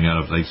BS coming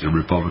out of like the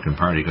Republican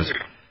Party. Because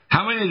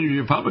how many of the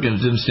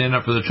Republicans didn't stand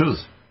up for the truth?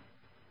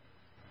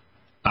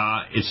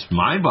 It's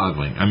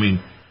mind-boggling. I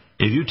mean,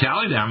 if you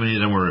tallied how many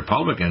of them were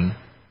Republican,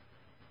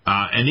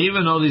 and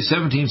even though these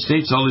 17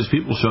 states, all these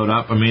people showed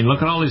up, I mean,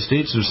 look at all these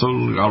states, there's so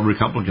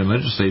Republican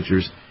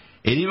legislatures.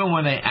 And even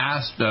when they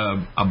asked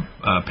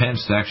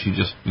Pence to actually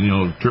just,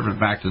 turn it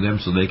back to them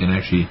so they can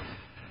actually,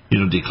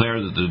 declare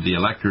that the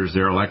electors,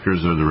 their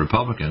electors are the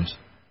Republicans,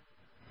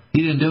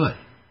 he didn't do it.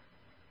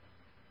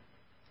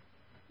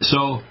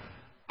 So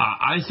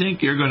I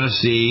think you're going to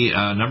see,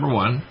 number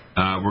one,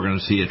 we're going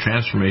to see a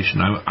transformation.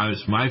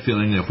 It's my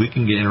feeling that if we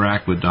can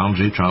interact with Donald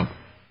J. Trump,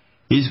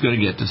 he's going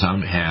to get to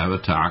have a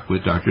talk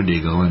with Dr.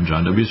 Deagle and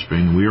John W.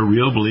 Spring. We are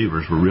real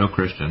believers. We're real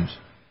Christians.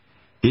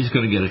 He's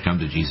going to get a come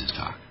to Jesus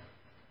talk.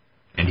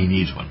 And he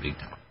needs one big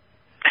time.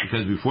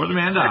 Because before the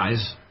man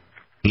dies,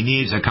 he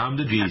needs a come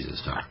to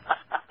Jesus talk.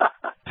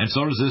 And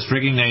so does this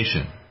frigging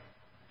nation.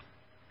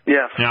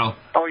 Yes. Now,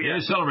 they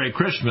celebrate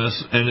Christmas,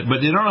 but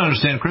they don't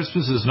understand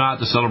Christmas is not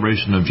the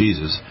celebration of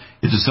Jesus.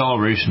 It's a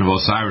celebration of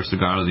Osiris, the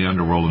god of the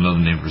underworld, another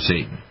name for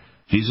Satan.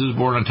 Jesus was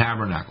born in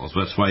tabernacles.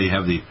 That's why you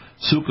have the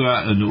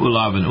Sukkah and the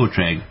Ulav and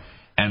Utreg,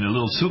 and the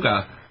little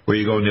Sukkah where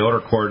you go in the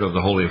outer court of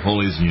the Holy of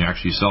Holies and you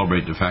actually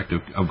celebrate the fact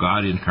of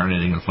God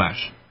incarnating in flesh.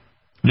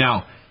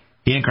 Now,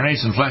 he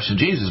incarnates in flesh in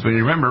Jesus, but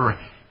remember,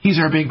 he's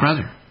our big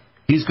brother.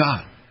 He's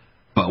God.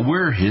 But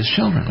we're his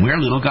children. We're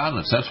little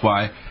godlets. That's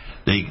why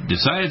they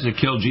decided to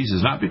kill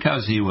Jesus, not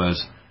because he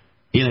was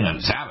healing on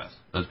the Sabbath.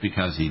 That's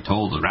because he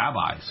told the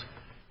rabbis,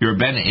 you're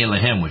Ben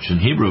Elohim, which in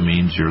Hebrew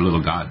means you're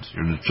little gods.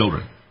 You're the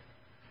children.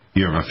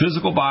 You have a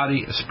physical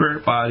body, a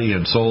spirit body,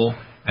 and soul,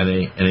 and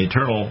an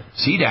eternal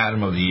seed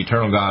atom of the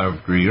eternal God of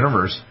the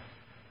universe.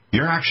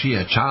 You're actually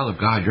a child of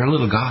God. You're a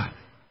little God.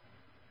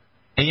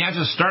 And you have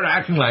to start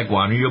acting like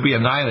one, or you'll be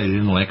annihilated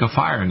in the lake of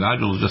fire. And God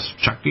will just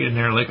chuck you in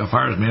there in the lake of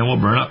fire. Man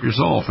will burn up your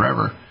soul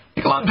forever.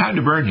 Take a long time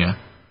to burn you,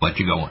 but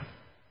you're going.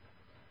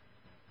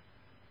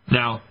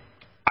 Now,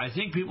 I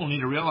think people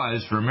need to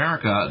realize for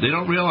America, they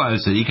don't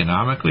realize that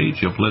economically,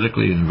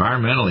 geopolitically,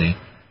 environmentally,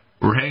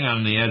 we're hanging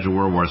on the edge of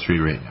World War III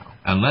right now.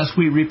 Unless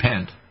we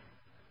repent,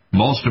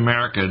 most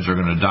Americans are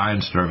going to die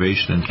in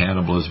starvation and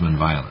cannibalism and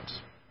violence.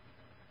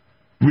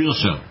 Real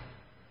soon.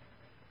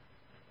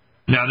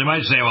 Now, they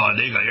might say, well,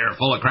 you're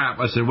full of crap.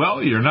 I said,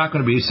 well, you're not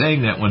going to be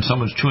saying that when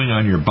someone's chewing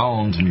on your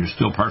bones and you're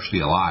still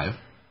partially alive,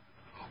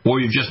 or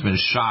you've just been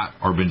shot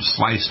or been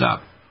sliced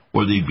up,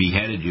 or they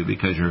beheaded you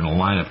because you're in a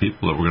line of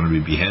people that were going to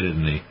be beheaded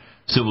in the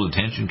civil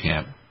detention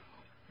camp,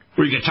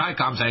 where you get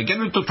Chi-Com saying, get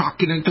into truck,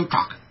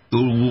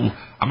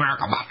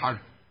 America, bastard.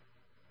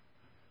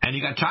 And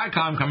you got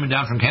Chi-Com coming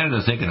down from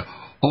Canada thinking,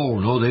 oh,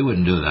 no, they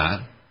wouldn't do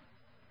that.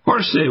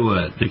 course they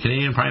would. The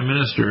Canadian Prime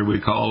Minister we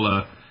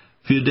call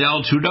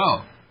Fidel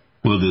Trudeau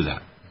will do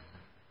that.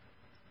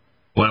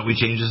 Why don't we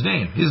change his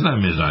name? His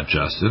name is not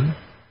Justin.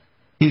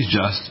 He's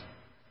just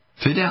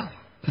Fidel.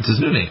 That's his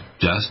new name.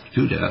 Just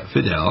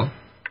Fidel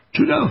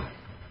Trudeau.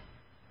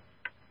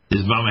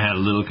 His mama had a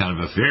little kind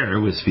of affair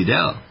with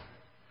Fidel,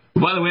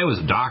 who, by the way, was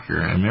a doctor.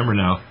 I remember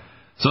now,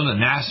 some of the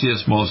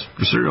nastiest, most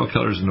serial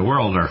killers in the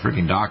world are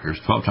freaking doctors,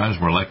 12 times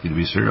more likely to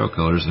be serial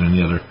killers than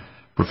any other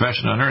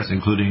profession on earth,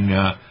 including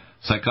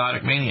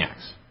psychotic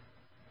maniacs.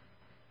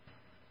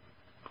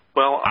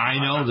 Well, I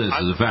know this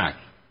is a fact.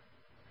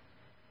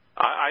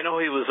 I know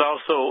he was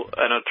also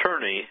an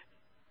attorney,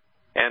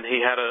 and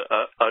he had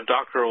a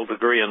doctoral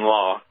degree in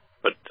law,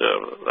 but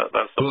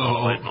that's the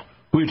I know.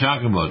 Who are you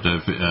talking about?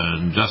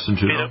 Justin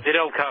Trudeau?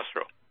 Fidel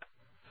Castro.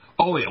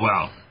 Oh,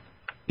 well,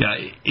 yeah,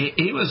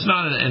 he was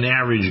not an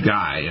average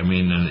guy. I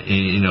mean,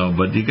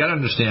 but you got to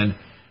understand,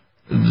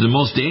 the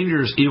most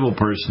dangerous evil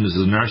person is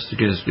the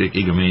narcissistic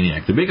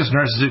egomaniac. The biggest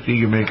narcissistic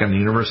egomaniac in the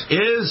universe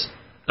is,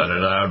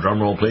 drum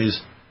roll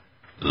please,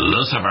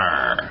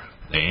 Lucifer,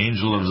 the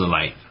angel of the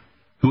light,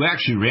 who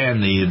actually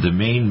ran the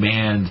main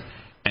band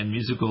and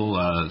musical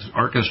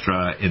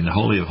orchestra in the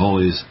Holy of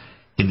Holies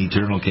in the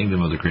eternal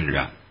kingdom of the Creator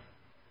God.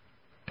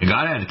 And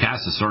God had to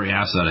cast the sorry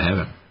ass out of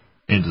heaven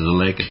into the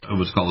lake of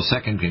what's called the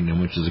second kingdom,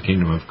 which is the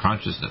kingdom of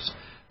consciousness.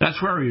 That's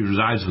where he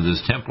resides with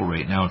his temple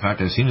right now. In fact,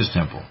 I've seen his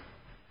temple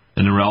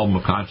in the realm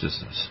of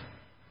consciousness.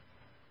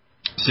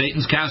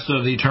 Satan's cast out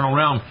of the eternal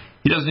realm.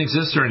 He doesn't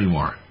exist there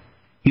anymore.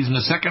 He's in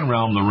the second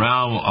realm, the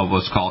realm of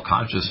what's called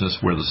consciousness,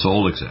 where the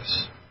soul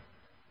exists.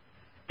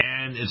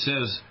 And it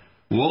says,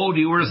 woe to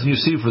you, earth, and you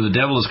sea, for the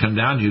devil has come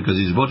down to you, because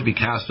he's about to be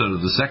cast out of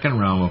the second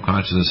realm of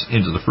consciousness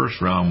into the first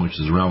realm, which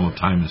is the realm of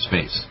time and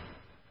space.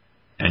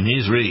 And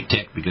he's really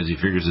ticked because he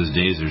figures his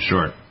days are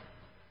short.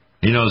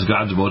 He knows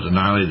God's about to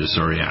annihilate his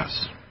sorry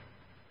ass.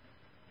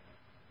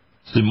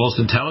 So the most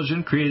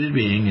intelligent created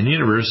being in the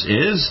universe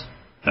is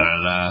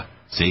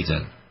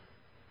Satan.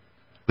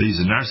 But he's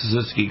a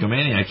narcissistic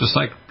egomaniac, just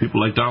like people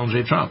like Donald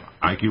J. Trump.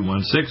 IQ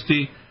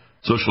 160,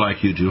 social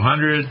IQ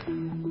 200,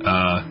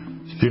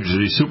 figures to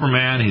be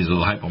Superman. He's a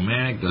little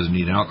hypomanic, doesn't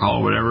need alcohol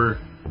or whatever,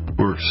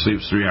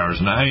 sleeps 3 hours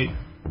a night,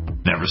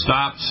 never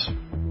stops.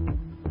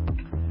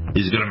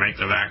 He's going to make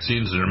the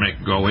vaccines that are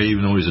make it go away,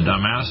 even though he's a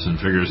dumbass and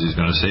figures he's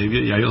going to save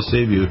you. Yeah, he'll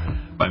save you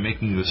by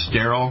making you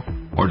sterile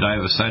or die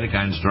of a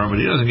cytokine storm, but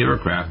he doesn't give a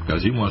crap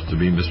because he wants to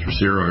be Mr.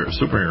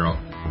 Superhero.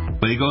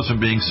 But he goes from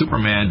being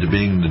Superman to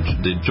being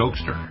the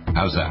jokester.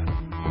 How's that?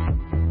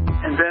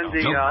 And then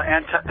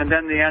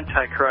the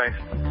Antichrist.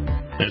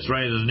 That's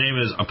right. His name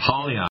is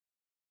Apollyon.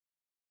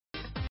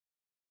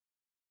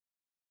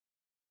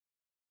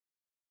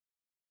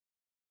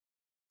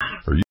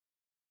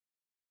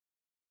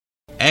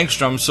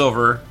 Angstrom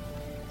silver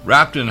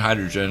wrapped in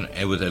hydrogen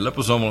and with a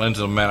liposomal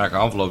enzymatic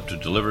envelope to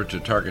deliver to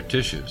target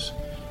tissues.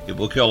 It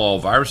will kill all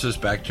viruses,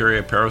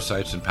 bacteria,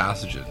 parasites, and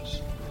pathogens.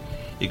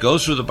 It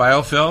goes through the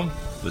biofilm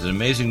with an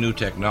amazing new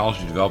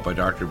technology developed by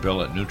Dr.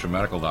 Bill at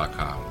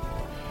NutriMedical.com.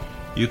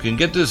 You can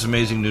get this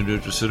amazing new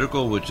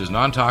nutraceutical, which is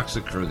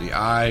non-toxic for the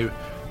eye,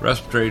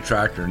 respiratory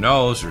tract, or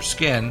nose, or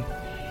skin,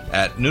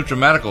 at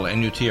NutriMedical,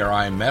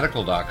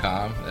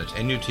 NutriMedical.com. That's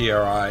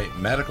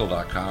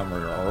NutriMedical.com,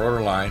 or our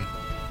order line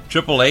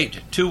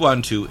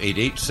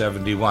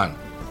 888-212-8871.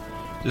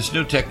 This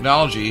new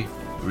technology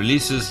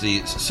releases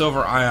the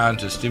silver ion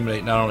to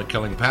stimulate not only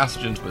killing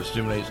pathogens, but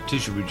stimulates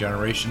tissue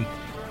regeneration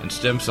and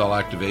stem cell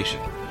activation.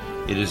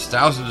 It is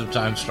thousands of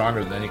times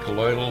stronger than any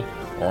colloidal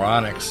or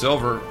onyx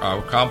silver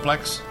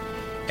complex,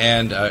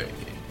 and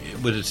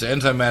with its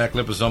enzymatic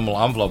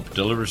liposomal envelope,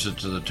 delivers it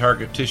to the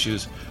target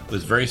tissues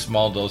with very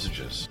small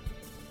dosages.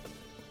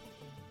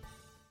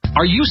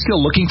 Are you still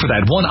looking for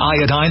that one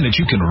iodine that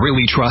you can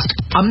really trust?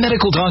 A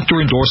medical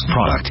doctor-endorsed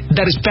product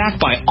that is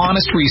backed by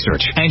honest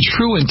research and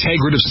true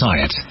integrative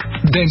science?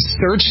 Then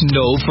search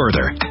no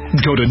further.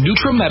 Go to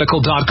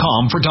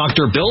NutriMedical.com for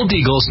Dr. Bill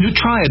Deagle's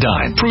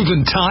Nutriodine,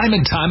 proven time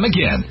and time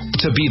again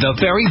to be the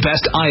very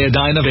best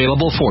iodine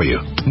available for you.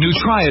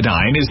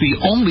 Nutriodine is the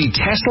only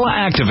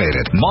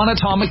Tesla-activated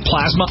monatomic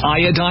plasma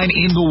iodine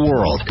in the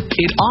world.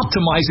 It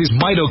optimizes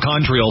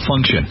mitochondrial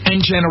function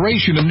and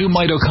generation of new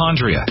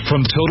mitochondria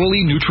from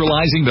totally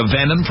neutralizing the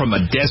venom from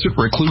a desert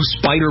recluse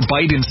spider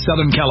bite in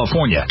Southern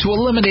California to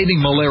eliminating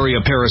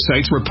malaria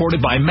parasites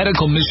reported by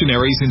medical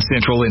missionaries in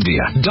Central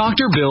India.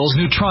 Dr. Bill's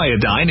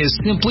Nutriodine is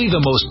simply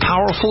the most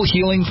powerful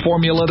healing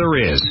formula there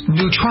is.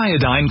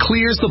 Nutriodine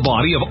clears the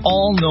body of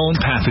all known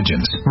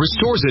pathogens,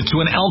 restores it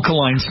to an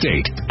alkaline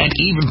state, and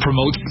even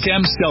promotes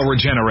stem cell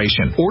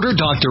regeneration. Order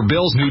Dr.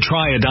 Bill's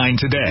Nutriodine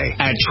today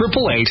at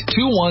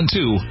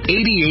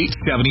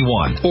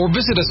 888-212-8871 or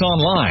visit us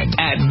online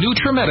at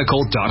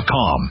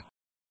NutriMedical.com.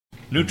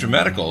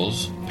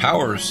 NutriMedical's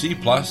Power C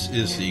Plus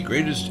is the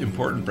greatest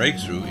important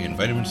breakthrough in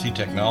vitamin C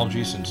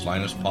technology since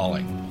Linus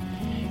Pauling.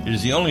 It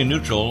is the only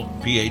neutral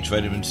pH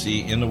vitamin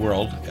C in the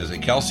world as a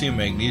calcium,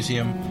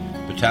 magnesium,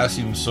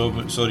 potassium,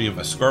 sodium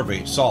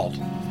ascorbate salt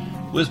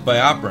with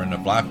bioperin, a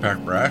black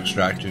pepper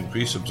extract, to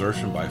increase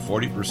absorption by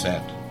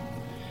 40%.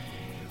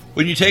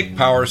 When you take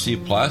Power C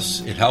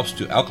Plus, it helps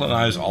to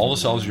alkalinize all the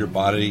cells of your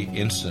body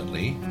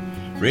instantly,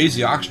 raise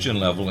the oxygen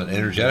level and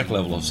energetic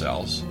level of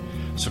cells,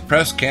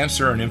 suppress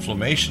cancer and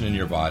inflammation in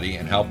your body,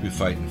 and help you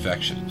fight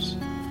infections.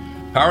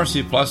 Power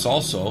C Plus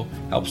also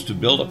helps to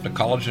build up the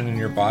collagen in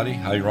your body,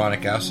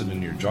 hyaluronic acid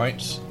in your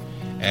joints,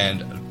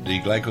 and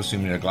the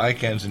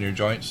glycosaminoglycans in your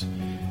joints,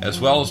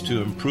 as well as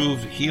to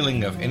improve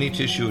healing of any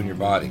tissue in your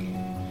body.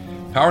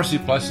 Power C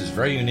Plus is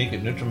very unique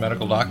at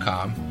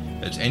NutriMedical.com.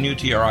 That's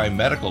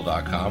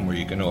NutriMedical.com, where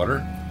you can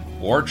order,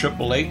 or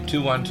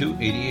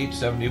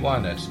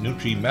 888-212-8871. That's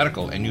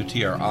NutriMedical,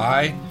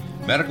 NUTRI,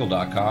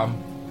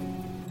 medical.com.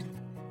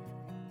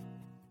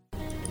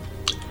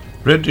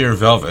 Red Deer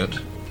Velvet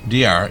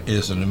DR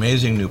is an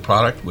amazing new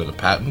product with a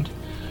patent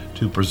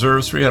to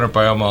preserve 300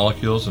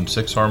 biomolecules and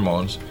 6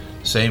 hormones,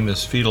 same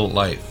as fetal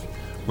life,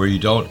 where you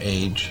don't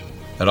age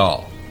at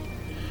all.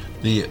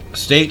 The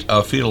state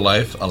of fetal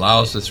life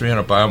allows the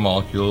 300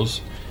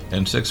 biomolecules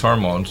and 6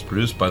 hormones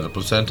produced by the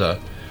placenta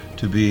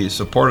to be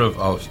supportive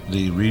of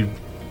the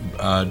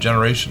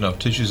regeneration of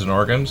tissues and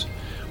organs,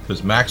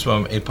 with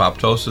maximum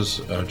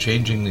apoptosis,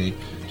 changing the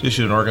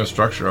tissue and organ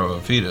structure of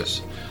a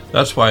fetus.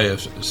 That's why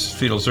if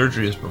fetal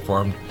surgery is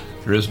performed,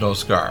 there is no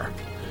scar.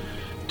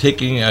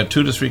 Taking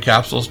 2 to 3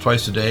 capsules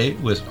twice a day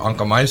with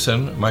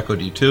oncomycin,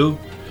 myco-D2,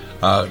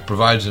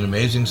 provides an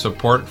amazing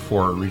support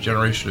for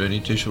regeneration of any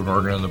tissue and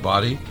organ in the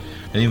body,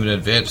 and even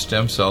advanced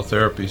stem cell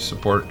therapy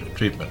support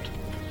treatment.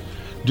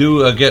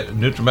 Do get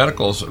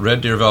NutriMedical's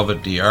Red Deer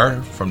Velvet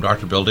DR from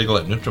Dr. Bill Deagle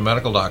at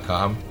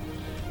NutriMedical.com,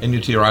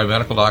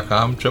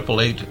 NUTRIMedical.com,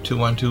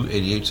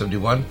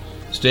 888-212-8871.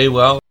 Stay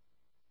well.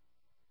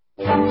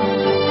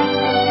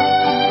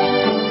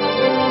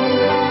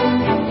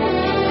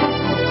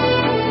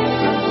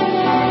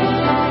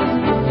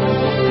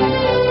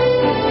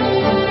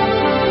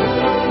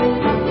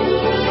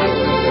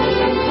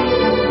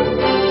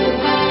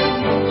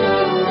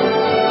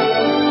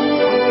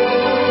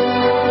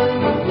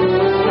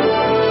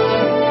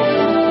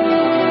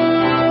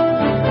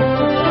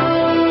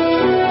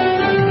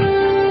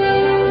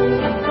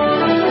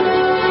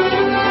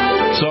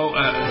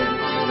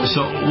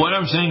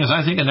 Saying is, I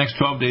think in the next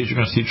 12 days you're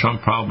going to see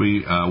Trump probably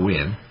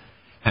win,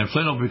 and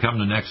Flynn will become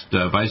the next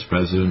vice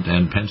president,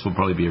 and Pence will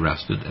probably be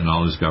arrested, and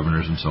all his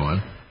governors and so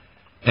on.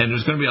 And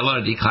there's going to be a lot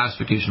of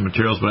declassification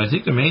materials, but I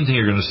think the main thing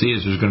you're going to see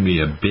is there's going to be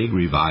a big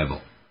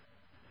revival.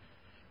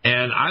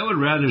 And I would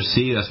rather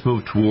see us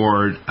move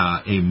toward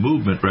a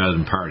movement rather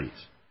than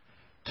parties.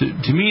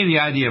 To me, the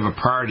idea of a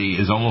party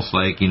is almost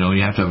like, you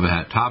have to have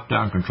a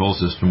top-down control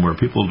system where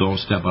people don't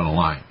step on a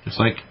line.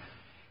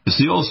 It's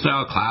the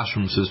old-style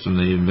classroom system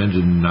they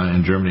invented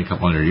in Germany a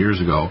couple hundred years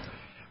ago,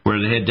 where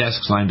they had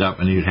desks lined up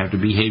and you'd have to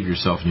behave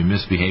yourself, and you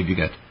misbehave, you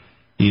got,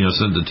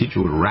 so the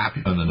teacher would rap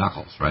you on the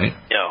knuckles, right?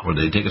 Yeah. Or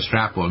they'd take a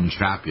strap on and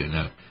strap you.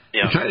 Now,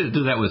 they tried to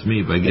do that with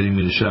me by getting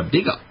me to shut up.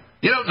 Deagle,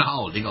 get out in the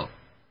hall, Deagle.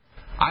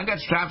 I got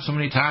strapped so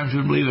many times you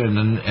wouldn't believe it,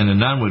 and the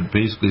nun would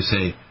basically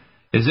say,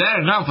 "Is that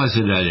enough?" I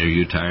said, "Are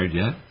you tired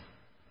yet?"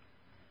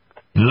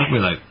 And looked at me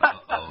like,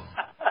 uh-oh.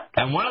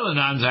 And one of the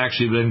nuns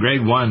actually, in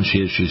grade 1,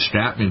 she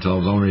strapped me until I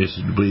was only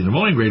bleeding. I'm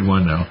only in grade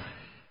 1 now.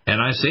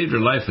 And I saved her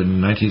life in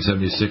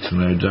 1976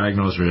 when I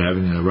diagnosed her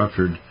having a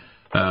ruptured,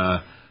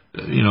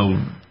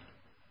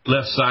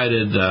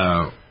 left-sided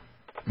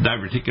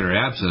diverticular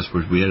abscess,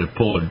 which we had to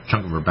pull a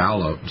chunk of her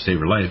bowel out and save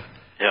her life.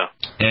 Yeah.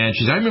 And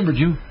she said, "I remembered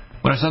you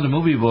when I saw the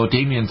movie about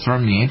Damien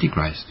Thorne, the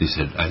Antichrist."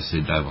 I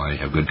said, "I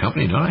have good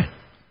company, don't I?"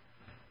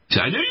 She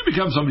said, "I knew you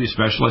become somebody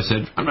special." I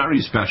said, "I'm not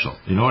really special.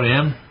 You know what I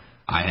am?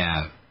 I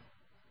have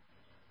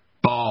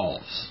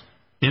balls.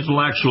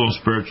 Intellectual and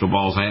spiritual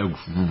balls. I have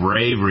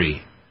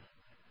bravery.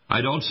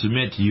 I don't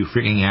submit to you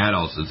freaking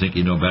adults that think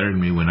you know better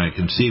than me when I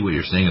can see what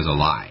you're saying is a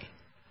lie.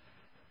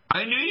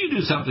 I knew you'd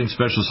do something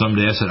special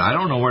someday." I said, "I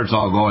don't know where it's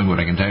all going, but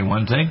I can tell you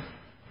one thing.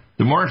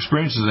 The more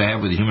experiences I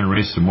have with the human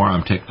race, the more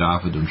I'm ticked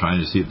off at them trying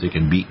to see if they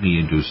can beat me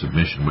into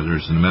submission, whether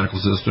it's in the medical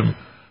system,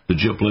 the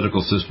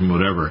geopolitical system,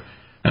 whatever.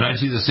 And I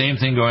see the same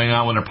thing going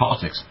on with their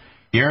politics.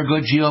 You're a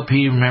good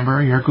GOP,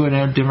 remember? You're a good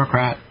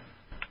Democrat.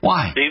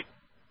 Why?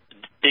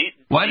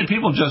 Why do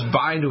people just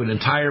buy into an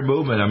entire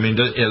movement? I mean,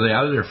 are they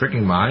out of their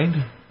freaking mind?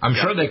 I'm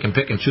sure they can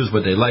pick and choose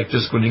what they like.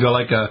 Just when you go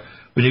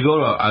to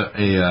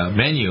a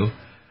menu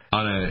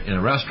in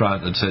a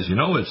restaurant that says,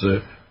 it's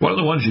one of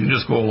the ones you can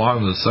just go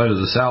along the side of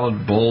the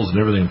salad bowls and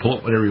everything and pull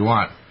up whatever you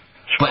want.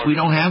 But we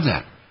don't have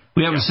that.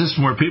 We have a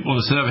system where people,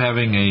 instead of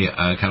having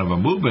a kind of a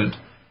movement,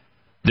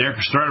 they're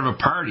start of a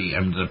party,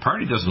 and the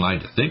party doesn't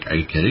like to think. Are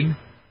you kidding?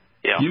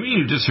 Yeah. You mean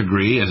you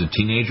disagree as a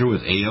teenager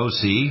with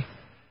AOC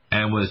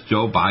and with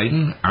Joe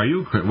Biden?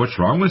 What's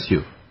wrong with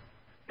you?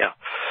 Yeah.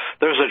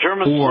 There's a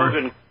German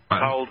slogan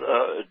called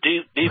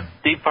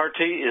Die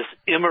Partie ist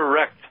immer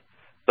recht.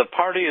 The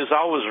party is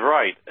always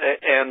right.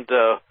 And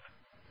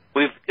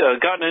we've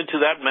gotten into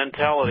that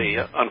mentality,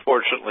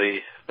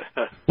 unfortunately.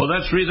 Well,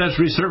 that's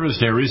resurfaced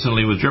there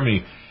recently with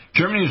Germany.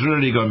 Germany is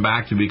really going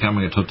back to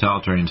becoming a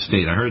totalitarian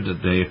state. I heard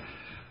that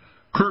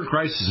current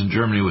crisis in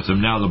Germany with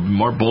them now, the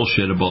more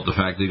bullshit about the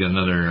fact they got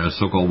another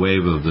so-called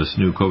wave of this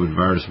new COVID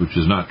virus, which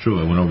is not true.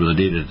 I went over the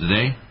data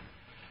today.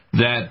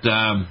 That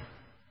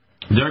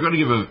they're going to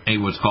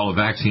give what's called a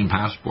vaccine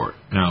passport.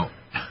 Now,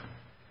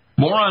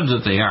 morons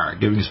that they are,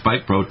 giving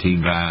spike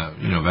protein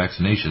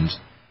vaccinations.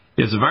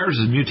 If the virus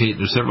is mutated,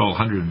 there's several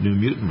hundred new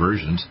mutant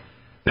versions.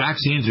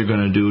 Vaccines are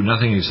going to do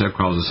nothing except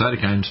cause a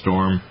cytokine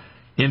storm,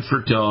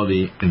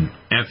 infertility, and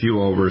F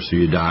you over so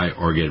you die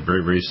or get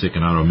very, very sick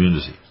and autoimmune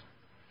disease.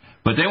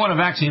 But they want a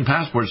vaccine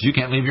passport so you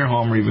can't leave your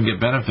home or even get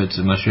benefits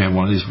unless you have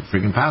one of these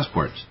freaking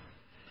passports.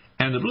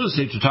 And the blue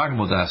states are talking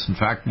about that. In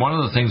fact, one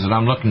of the things that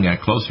I'm looking at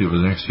closely over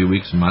the next few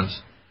weeks and months,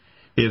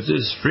 if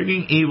this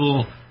frigging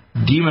evil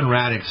demon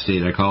radic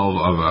state I call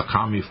of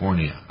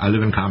California, I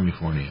live in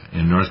California,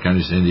 in North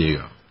County, San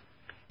Diego.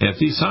 If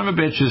these son of a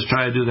bitches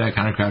try to do that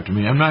kind of crap to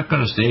me, I'm not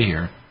going to stay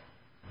here.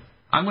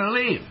 I'm going to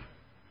leave.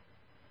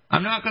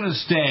 I'm not going to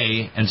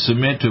stay and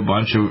submit to a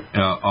bunch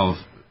of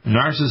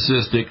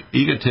narcissistic,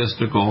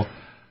 egotistical,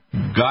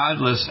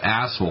 godless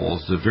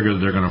assholes that figure that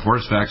they're going to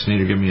force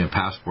vaccinate or give me a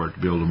passport to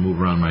be able to move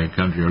around my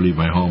country or leave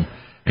my home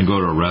and go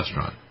to a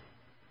restaurant.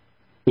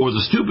 Or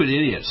the stupid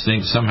idiots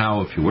think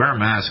somehow if you wear a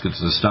mask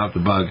it's to stop the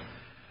bug,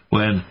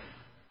 when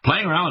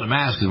playing around with a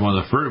mask is one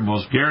of the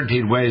most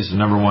guaranteed ways to,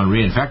 number one,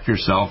 reinfect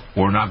yourself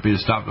or not be to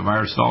stop the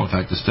virus at all. In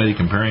fact, the study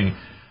comparing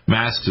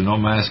masks to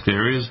no-mask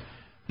areas,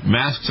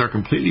 masks are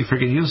completely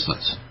freaking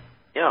useless.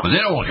 Yeah. But they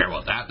don't care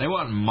about that. They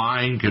want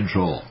mind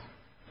control.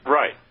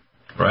 Right.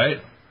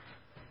 Right?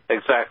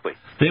 Exactly.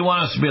 They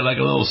want us to be like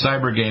a little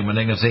cyber game when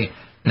they can say,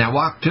 now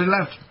walk to the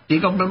left,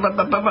 eagle, blah, blah,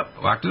 blah, blah,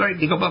 blah. Walk to the right,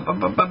 eagle, blah, blah,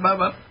 blah, blah, blah,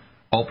 blah.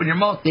 Open your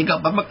mouth, eagle,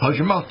 blah, blah. Close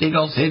your mouth,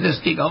 eagle. Say this,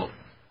 eagle.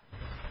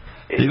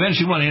 They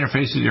eventually want to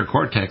interface with your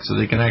cortex so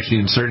they can actually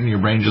insert in your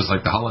brain, just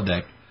like the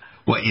holodeck,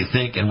 what you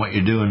think and what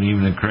you're doing,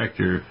 even correct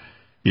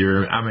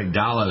your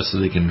amygdala so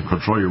they can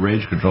control your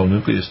rage control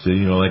nucleus to,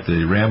 like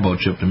the Rambo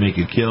chip to make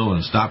you kill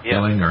and stop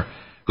killing or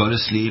go to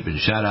sleep and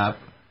shut up.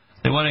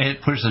 They want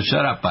to push the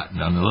shut up button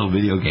on the little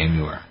video game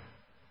you are.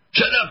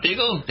 Shut up,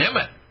 Eagle. Damn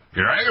it.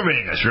 You're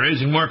aggravating us. You're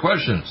raising more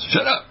questions.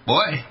 Shut up,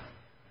 boy.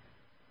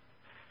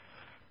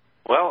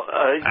 Well,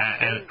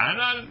 I'm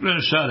not going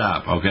to shut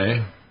up,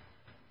 okay?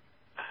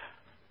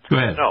 Go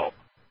ahead. No.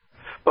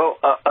 Well,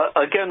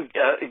 again,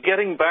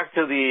 getting back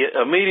to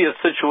the immediate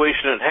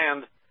situation at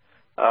hand,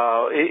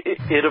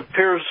 it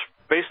appears,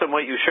 based on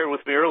what you shared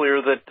with me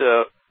earlier,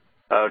 that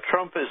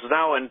Trump is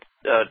now in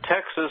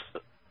Texas,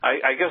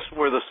 I guess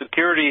where the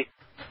security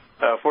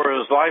for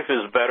his life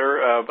is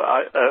better.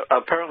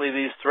 Apparently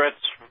these threats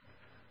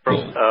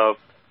from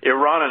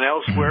Iran and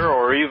elsewhere,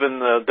 or even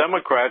the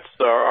Democrats,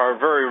 are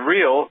very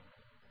real,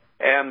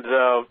 and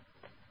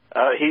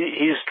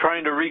he's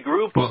trying to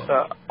regroup,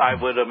 I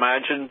would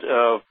imagine,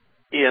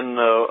 in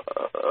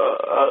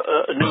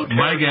a new territory.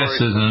 My guess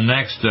is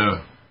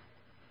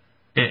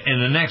in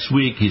the next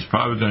week, he's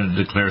probably going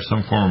to declare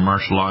some form of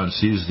martial law and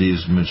seize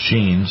these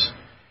machines.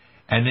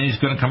 And then he's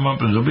going to come up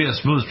and there'll be a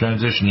smooth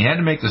transition. He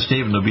had to make the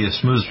statement there'll be a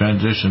smooth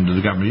transition to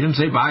the government. He didn't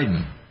say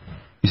Biden.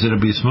 He said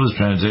it'll be a smooth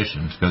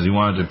transition because he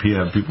wanted to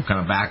have people kind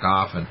of back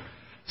off. And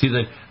see,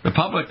 the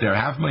public there,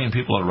 500,000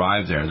 people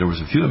arrived there. There was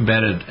a few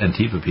embedded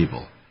Antifa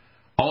people.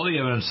 All the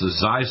evidence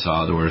as I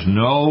saw, there was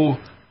no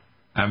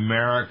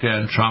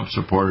American Trump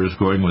supporters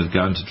going with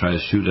guns to try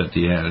to shoot at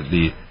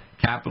the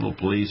Capitol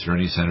Police or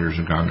any senators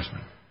and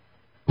congressmen.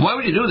 Why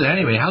would you do that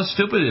anyway? How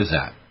stupid is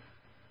that?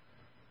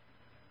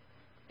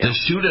 To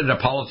shoot at a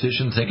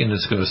politician thinking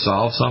it's going to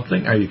solve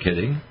something? Are you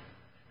kidding?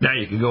 Now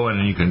you can go in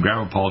and you can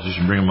grab a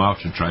politician, bring him off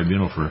to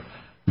tribunal for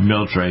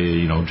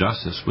military,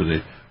 justice with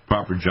a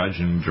proper judge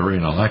and jury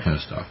and all that kind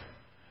of stuff.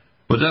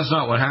 But that's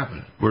not what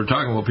happened. We're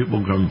talking about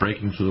people come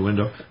breaking through the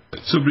window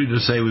simply to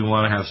say we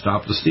want to have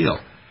Stop the Steal.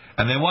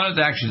 And they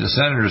wanted actually the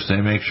senators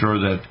to make sure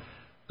that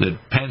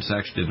Pence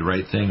actually did the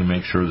right thing and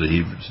make sure that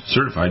he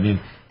certified.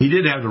 He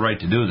did have the right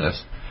to do this,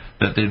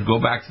 that they'd go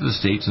back to the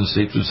states and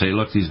states would say,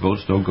 look, these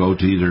votes don't go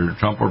to either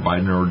Trump or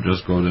Biden or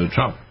just go to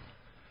Trump.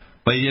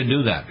 But he didn't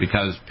do that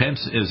because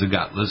Pence is a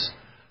gutless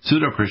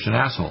pseudo-Christian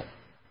asshole.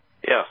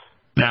 Yes.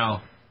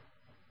 Now,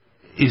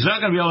 he's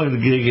not going to be able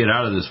to get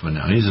out of this one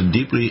now. He's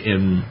deeply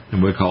in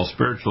what we call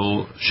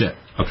spiritual shit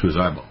up to his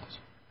eyeballs.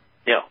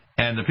 Yeah.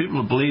 And the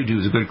people who believed he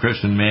was a good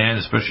Christian man,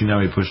 especially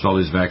now he pushed all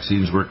these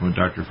vaccines working with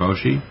Dr.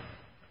 Fauci,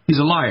 he's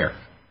a liar.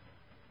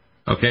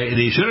 Okay, and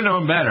he should have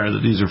known better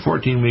that these are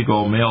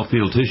 14-week-old male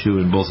fetal tissue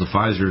in both the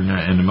Pfizer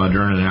and the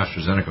Moderna and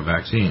AstraZeneca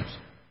vaccines.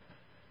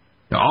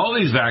 Now, all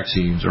these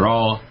vaccines are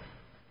all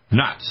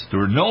nuts. There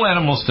were no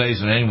animal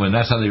studies in anyone.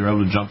 That's how they were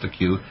able to jump the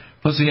queue.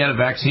 Plus, they had a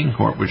vaccine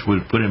court, which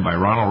was put in by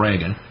Ronald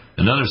Reagan,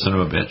 another son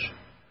of a bitch.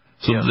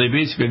 So they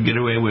basically could get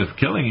away with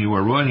killing you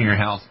or ruining your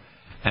health.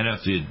 And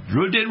if they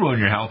did ruin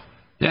your health,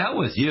 the hell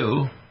with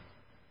you.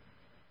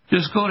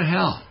 Just go to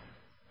hell.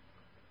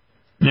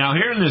 Now,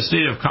 here in the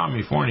state of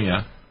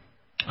California,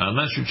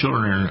 unless your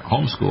children are in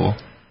homeschool,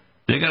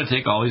 they got to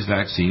take all these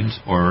vaccines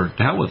or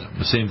to hell with them.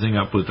 The same thing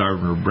up with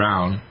Governor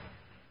Brown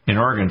in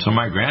Oregon. So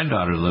my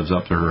granddaughter lives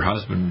up there, her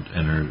husband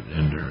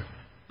and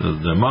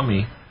the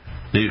mummy,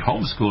 they're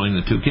homeschooling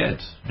the 2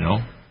 kids,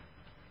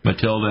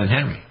 Matilda and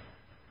Henry.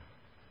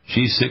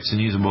 She's 6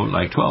 and he's about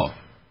like 12.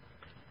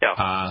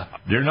 Yeah.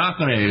 They're not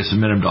going to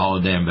submit them to all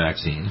the damn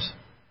vaccines.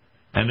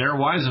 And they're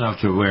wise enough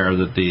to aware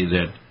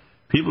that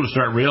people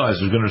start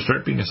realizing there's going to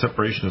start being a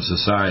separation of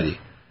society.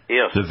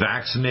 Yes. The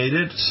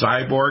vaccinated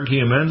cyborg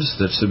humans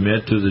that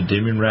submit to the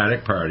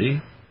Democratic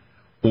Party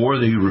or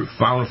the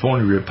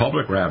phony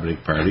Republican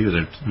Party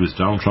with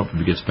Donald Trump if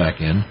he gets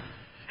back in.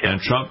 And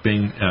Trump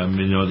being,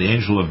 the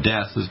angel of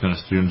death is going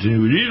to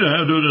continue. We need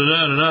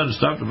to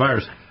stop the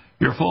virus.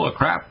 You're full of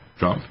crap,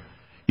 Trump.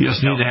 You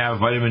just need to have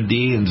vitamin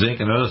D and zinc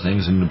and other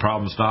things, and the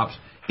problem stops.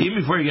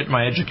 Even before you get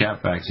my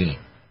EduCap vaccine.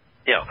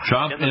 Yeah.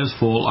 Trump is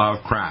full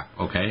of crap,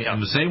 okay?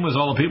 And the same with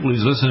all the people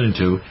he's listening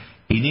to.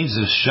 He needs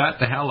to shut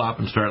the hell up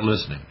and start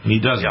listening. And he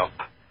doesn't. Yeah.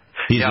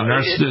 He's a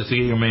narcissistic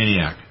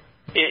egomaniac.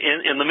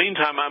 In the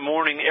meantime, I'm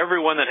warning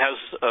everyone that has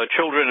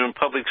children in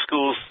public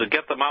schools to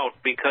get them out,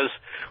 because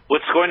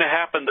what's going to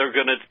happen, they're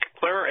going to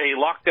declare a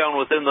lockdown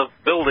within the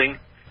building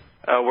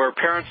where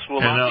parents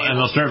will and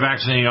they'll start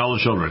vaccinating all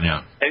the children,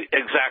 yeah.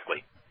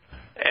 Exactly.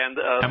 And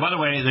by the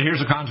way, here's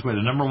the consequence.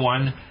 Number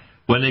one,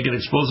 when they get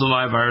exposed to the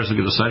live virus, they'll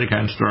get a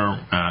cytokine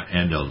storm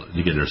and they'll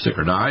either sick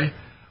or die.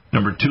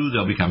 Number two,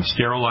 they'll become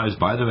sterilized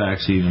by the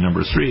vaccine. And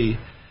number three,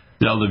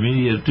 they'll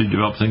immediately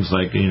develop things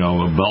like,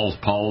 Bell's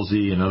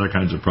palsy and other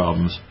kinds of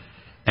problems,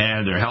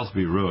 and their health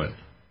will be ruined.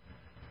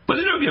 But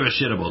they don't give a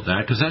shit about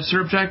that, because that's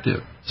their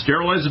objective.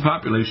 Sterilize the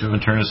population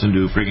and turn us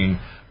into freaking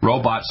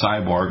robot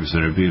cyborgs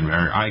that are being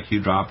their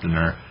IQ dropped and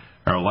our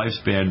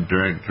lifespan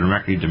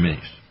directly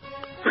diminished.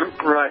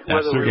 Right,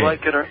 whether we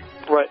like it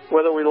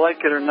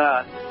or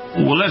not.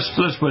 Well, let's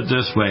put it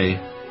this way.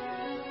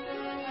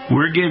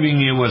 We're giving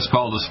you what's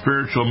called a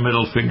spiritual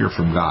middle finger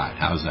from God.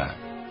 How's that?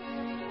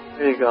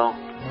 There you go.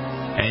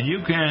 And you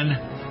can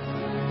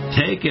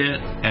take it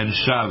and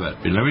shove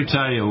it. But let me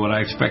tell you what I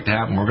expect to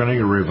happen. We're going to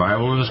get a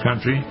revival in this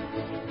country.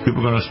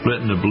 People are going to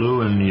split into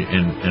blue and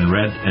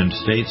red and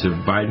states if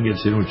Biden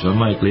gets in, which is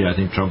unlikely. I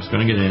think Trump's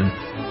going to get in.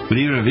 But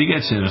even if he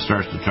gets in and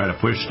starts to try to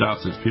push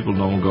stuff that people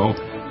don't go,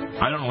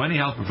 I don't know any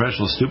health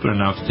professional stupid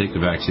enough to take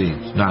the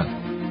vaccines.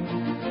 None.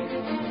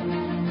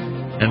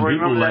 And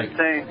remember that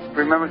saying,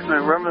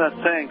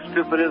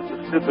 stupid is what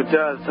stupid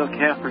does. So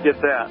can't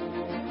forget that.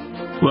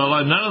 Well,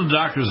 none of the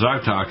doctors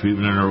I've talked to,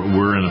 even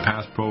were in the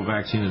past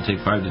pro-vaccine that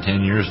take 5 to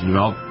 10 years to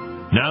develop,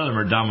 none of them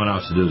are dumb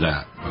enough to do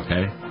that,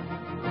 okay?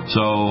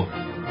 So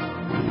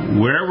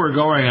where we're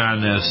going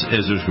on this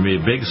is there's going to be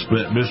a big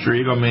split, Mr.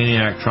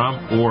 Egomaniac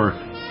Trump or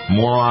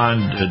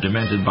moron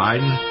demented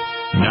Biden.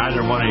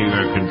 Neither one of you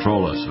are going to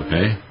control us,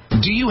 okay?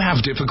 Do you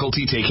have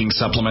difficulty taking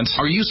supplements?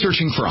 Are you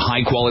searching for a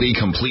high-quality,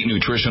 complete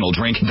nutritional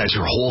drink that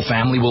your whole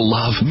family will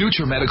love?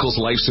 NutriMedical's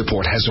Life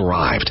Support has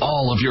arrived.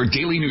 All of your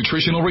daily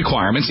nutritional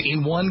requirements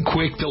in one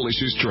quick,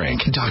 delicious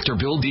drink. Dr.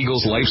 Bill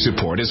Deagle's Life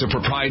Support is a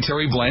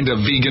proprietary blend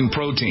of vegan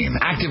protein,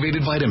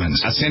 activated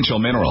vitamins,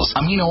 essential minerals,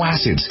 amino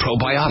acids,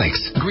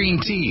 probiotics, green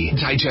tea,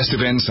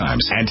 digestive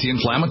enzymes,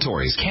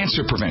 anti-inflammatories,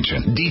 cancer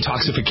prevention,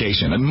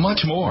 detoxification, and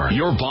much more.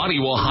 Your body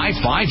will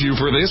high-five you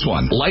for this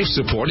one. Life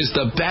Support is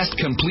the best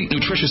complete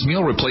nutritious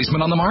meal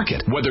replacement on the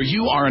market. Whether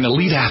you are an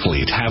elite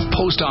athlete, have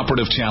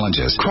post-operative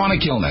challenges,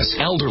 chronic illness,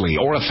 elderly,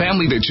 or a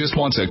family that just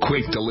wants a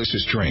quick,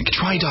 delicious drink,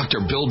 try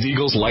Dr. Bill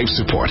Deagle's Life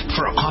Support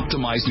for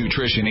optimized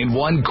nutrition in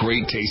one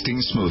great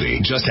tasting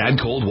smoothie. Just add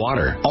cold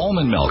water,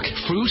 almond milk,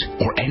 fruit,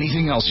 or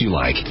anything else you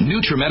like.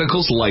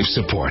 NutriMedical's Life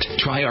Support.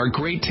 Try our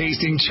great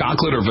tasting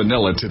chocolate or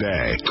vanilla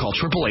today. Call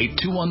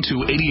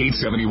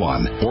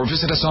 888-212-8871 or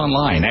visit us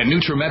online at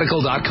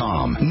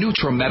NutriMedical.com.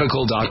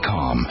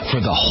 NutriMedical.com for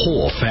the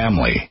whole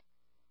family.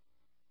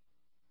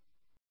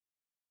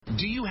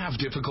 Do you have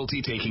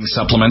difficulty taking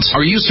supplements?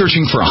 Are you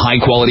searching for a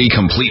high-quality,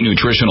 complete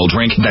nutritional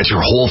drink that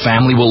your whole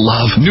family will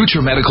love?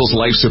 NutriMedical's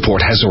Life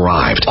Support has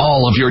arrived.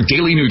 All of your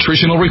daily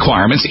nutritional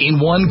requirements in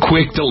one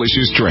quick,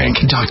 delicious drink.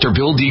 Dr.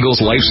 Bill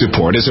Deagle's Life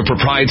Support is a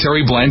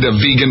proprietary blend of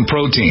vegan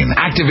protein,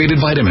 activated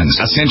vitamins,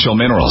 essential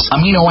minerals,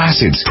 amino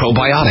acids,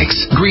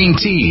 probiotics, green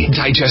tea,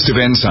 digestive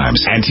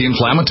enzymes,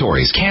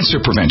 anti-inflammatories,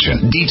 cancer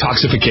prevention,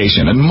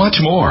 detoxification, and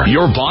much more.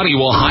 Your body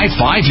will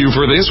high-five you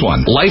for this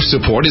one. Life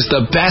Support is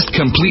the best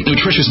complete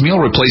nutritious meal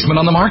replacement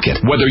on the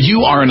market. Whether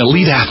you are an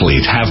elite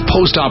athlete, have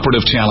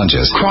post-operative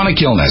challenges,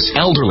 chronic illness,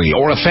 elderly,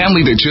 or a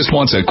family that just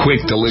wants a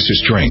quick, delicious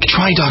drink,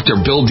 try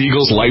Dr. Bill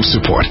Deagle's Life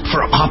Support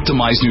for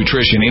optimized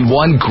nutrition in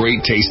one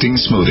great tasting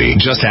smoothie.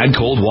 Just add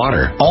cold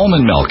water,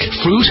 almond milk,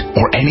 fruit,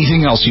 or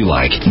anything else you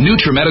like.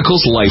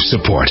 NutriMedical's Life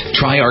Support.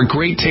 Try our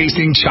great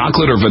tasting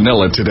chocolate or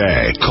vanilla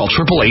today. Call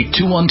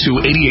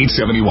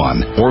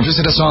 888-212-8871 or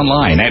visit us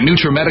online at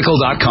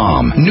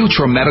NutriMedical.com.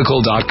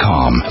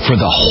 NutriMedical.com for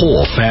the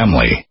whole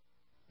family.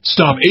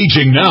 Stop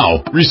aging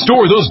now.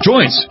 Restore those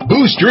joints.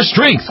 Boost your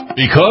strength.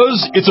 Because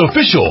it's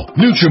official.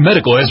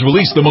 NutriMedical has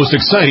released the most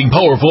exciting,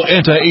 powerful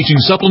anti-aging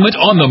supplement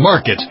on the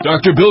market.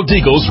 Dr. Bill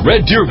Deagle's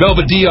Red Deer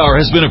Velvet DR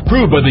has been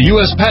approved by the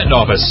U.S. Patent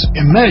Office.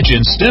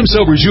 Imagine stem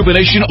cell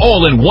rejuvenation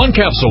all in one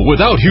capsule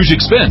without huge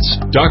expense.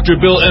 Dr.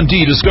 Bill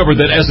MD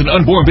discovered that as an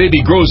unborn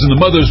baby grows in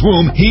the mother's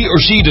womb, he or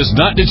she does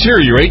not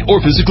deteriorate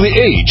or physically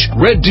age.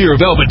 Red Deer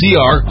Velvet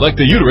DR, like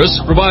the uterus,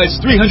 provides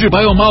 300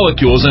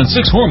 biomolecules and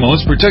 6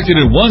 hormones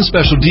protected in one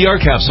special DR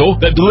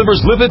capsule that delivers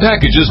lipid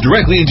packages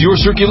directly into your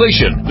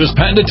circulation. This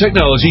patented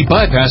technology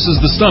bypasses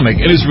the stomach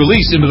and is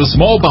released into the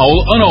small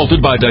bowel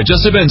unaltered by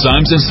digestive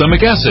enzymes and stomach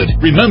acid.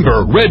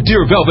 Remember, Red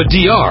Deer Velvet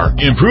DR.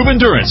 Improve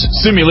endurance,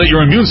 stimulate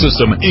your immune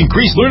system,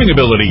 increase learning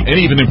ability, and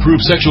even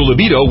improve sexual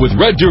libido with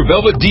Red Deer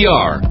Velvet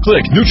DR.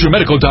 Click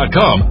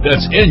NutriMedical.com,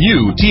 that's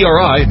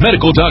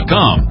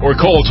NutriMedical.com, or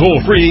call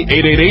toll-free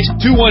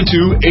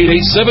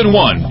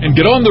 888-212-8871 and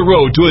get on the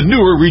road to a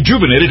newer,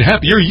 rejuvenated,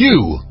 happier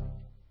you.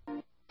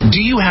 Do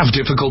you have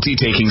difficulty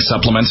taking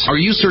supplements? Are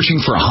you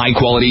searching for a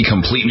high-quality,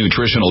 complete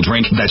nutritional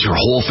drink that your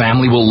whole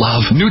family will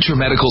love?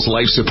 NutriMedical's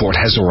Life Support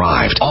has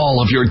arrived.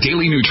 All of your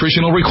daily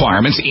nutritional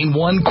requirements in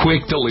one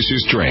quick,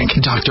 delicious drink.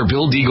 Dr.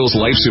 Bill Deagle's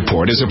Life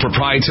Support is a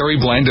proprietary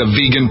blend of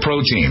vegan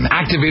protein,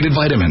 activated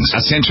vitamins,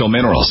 essential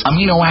minerals,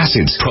 amino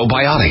acids,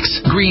 probiotics,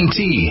 green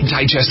tea,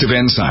 digestive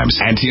enzymes,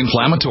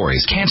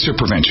 anti-inflammatories, cancer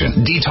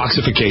prevention,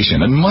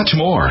 detoxification, and much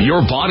more.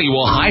 Your body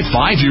will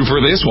high-five you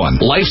for this one.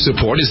 Life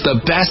Support is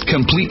the best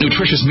complete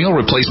nutritious meal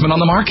replacement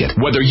on the market.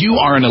 Whether you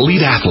are an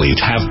elite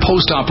athlete, have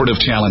post-operative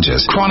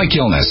challenges, chronic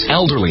illness,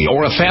 elderly,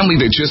 or a family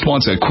that just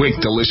wants a quick,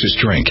 delicious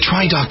drink,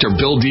 try Dr.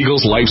 Bill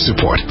Deagle's Life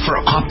Support for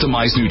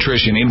optimized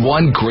nutrition in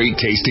one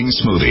great-tasting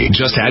smoothie.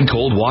 Just add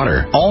cold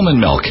water,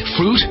 almond milk,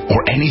 fruit,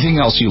 or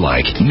anything else you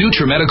like.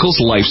 NutriMedical's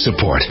Life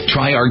Support.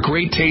 Try our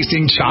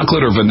great-tasting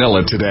chocolate or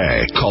vanilla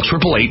today. Call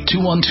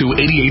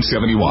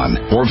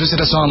 888-212-8871 or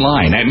visit us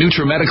online at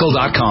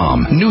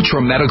NutriMedical.com.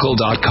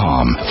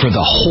 NutriMedical.com for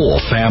the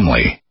whole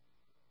family.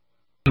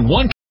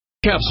 One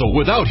capsule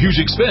without huge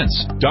expense.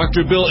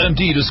 Dr. Bill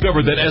MD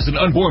discovered that as an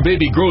unborn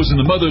baby grows in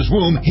the mother's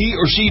womb, he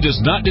or she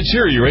does not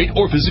deteriorate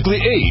or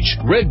physically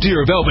age. Red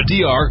Deer Velvet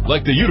DR,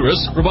 like the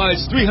uterus,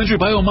 provides 300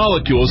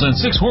 biomolecules and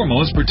 6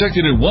 hormones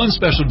protected in one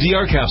special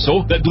DR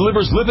capsule that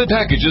delivers lipid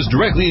packages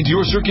directly into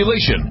your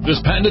circulation.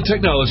 This patented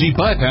technology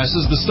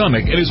bypasses the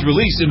stomach and is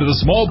released into the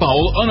small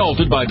bowel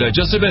unaltered by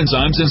digestive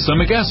enzymes and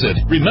stomach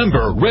acid.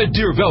 Remember, Red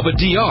Deer Velvet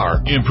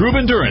DR. Improve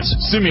endurance,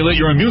 stimulate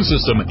your immune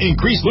system,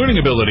 increase learning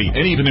ability,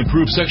 and even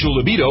improve sexual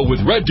libido with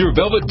Red Deer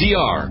Velvet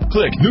DR.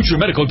 Click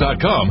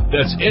NutriMedical.com,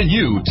 that's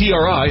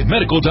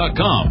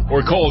NutriMedical.com,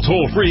 or call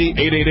toll-free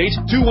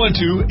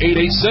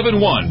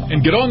 888-212-8871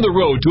 and get on the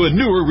road to a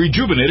newer,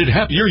 rejuvenated,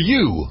 happier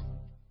you.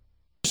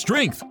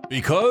 Strength,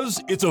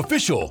 because it's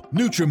official.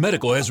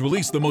 NutriMedical has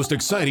released the most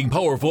exciting,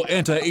 powerful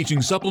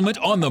anti-aging supplement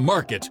on the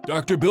market.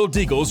 Dr. Bill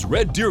Deagle's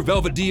Red Deer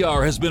Velvet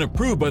DR has been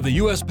approved by the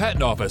U.S.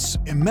 Patent Office.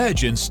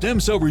 Imagine stem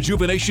cell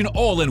rejuvenation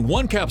all in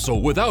one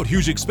capsule without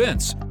huge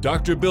expense.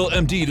 Dr. Bill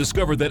MD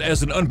discovered that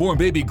as an unborn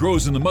baby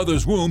grows in the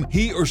mother's womb,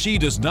 he or she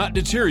does not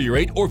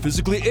deteriorate or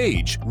physically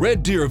age.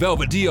 Red Deer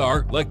Velvet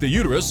DR, like the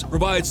uterus,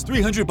 provides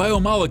 300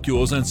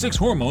 biomolecules and 6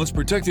 hormones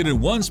protected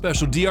in one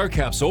special DR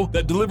capsule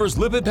that delivers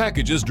lipid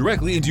packages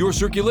directly into your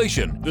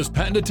circulation. This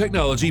patented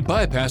technology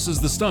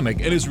bypasses the stomach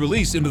and is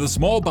released into the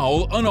small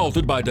bowel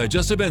unaltered by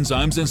digestive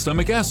enzymes and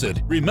stomach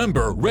acid.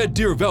 Remember, Red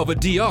Deer Velvet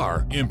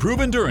DR.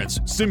 Improve endurance,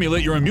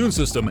 stimulate your immune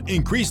system,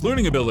 increase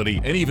learning ability,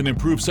 and even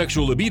improve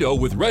sexual libido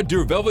with Red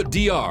Deer Velvet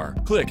DR.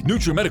 Click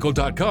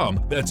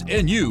NutriMedical.com, that's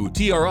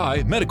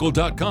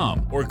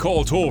NutriMedical.com, or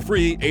call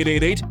toll-free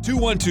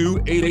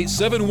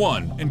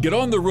 888-212-8871 and get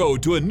on the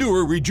road to a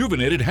newer,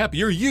 rejuvenated,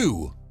 happier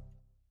you.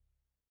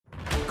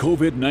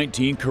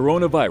 COVID-19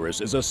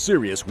 coronavirus is a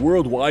serious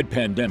worldwide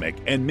pandemic,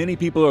 and many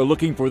people are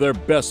looking for their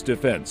best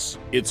defense.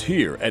 It's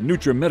here at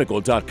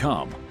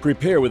NutriMedical.com.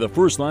 Prepare with a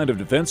first line of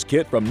defense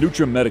kit from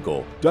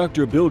NutriMedical.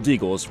 Dr. Bill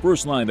Deagle's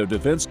first line of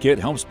defense kit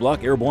helps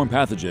block airborne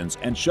pathogens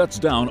and shuts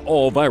down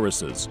all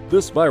viruses.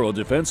 This viral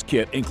defense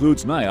kit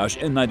includes NIOSH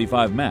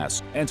N95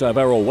 mask,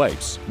 antiviral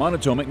wipes,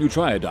 monatomic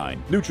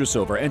Nutriodine,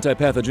 Nutrisilver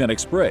antipathogenic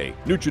spray,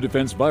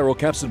 NutriDefense viral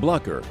capsid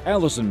blocker,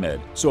 Allison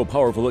Med, so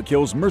powerful it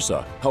kills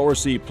MRSA, Power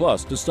C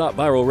Plus to stop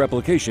viral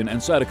replication and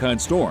cytokine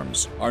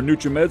storms. Our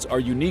NutriMeds are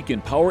unique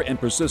in power and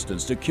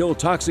persistence to kill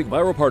toxic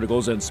viral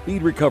particles and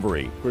speed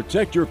recovery.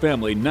 Protect your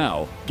family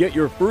now. Get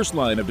your first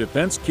line of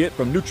defense kit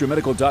from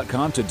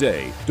NutriMedical.com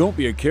today. Don't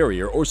be a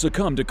carrier or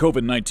succumb to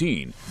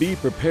COVID-19. Be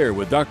prepared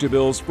with Dr.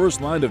 Bill's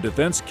first line of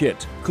defense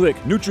kit. Click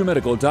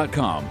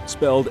NutriMedical.com,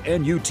 spelled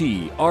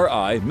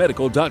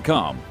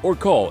NutriMedical.com, or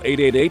call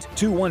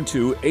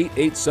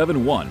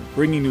 888-212-8871,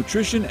 bringing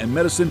nutrition and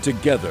medicine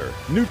together.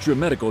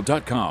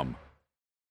 NutriMedical.com.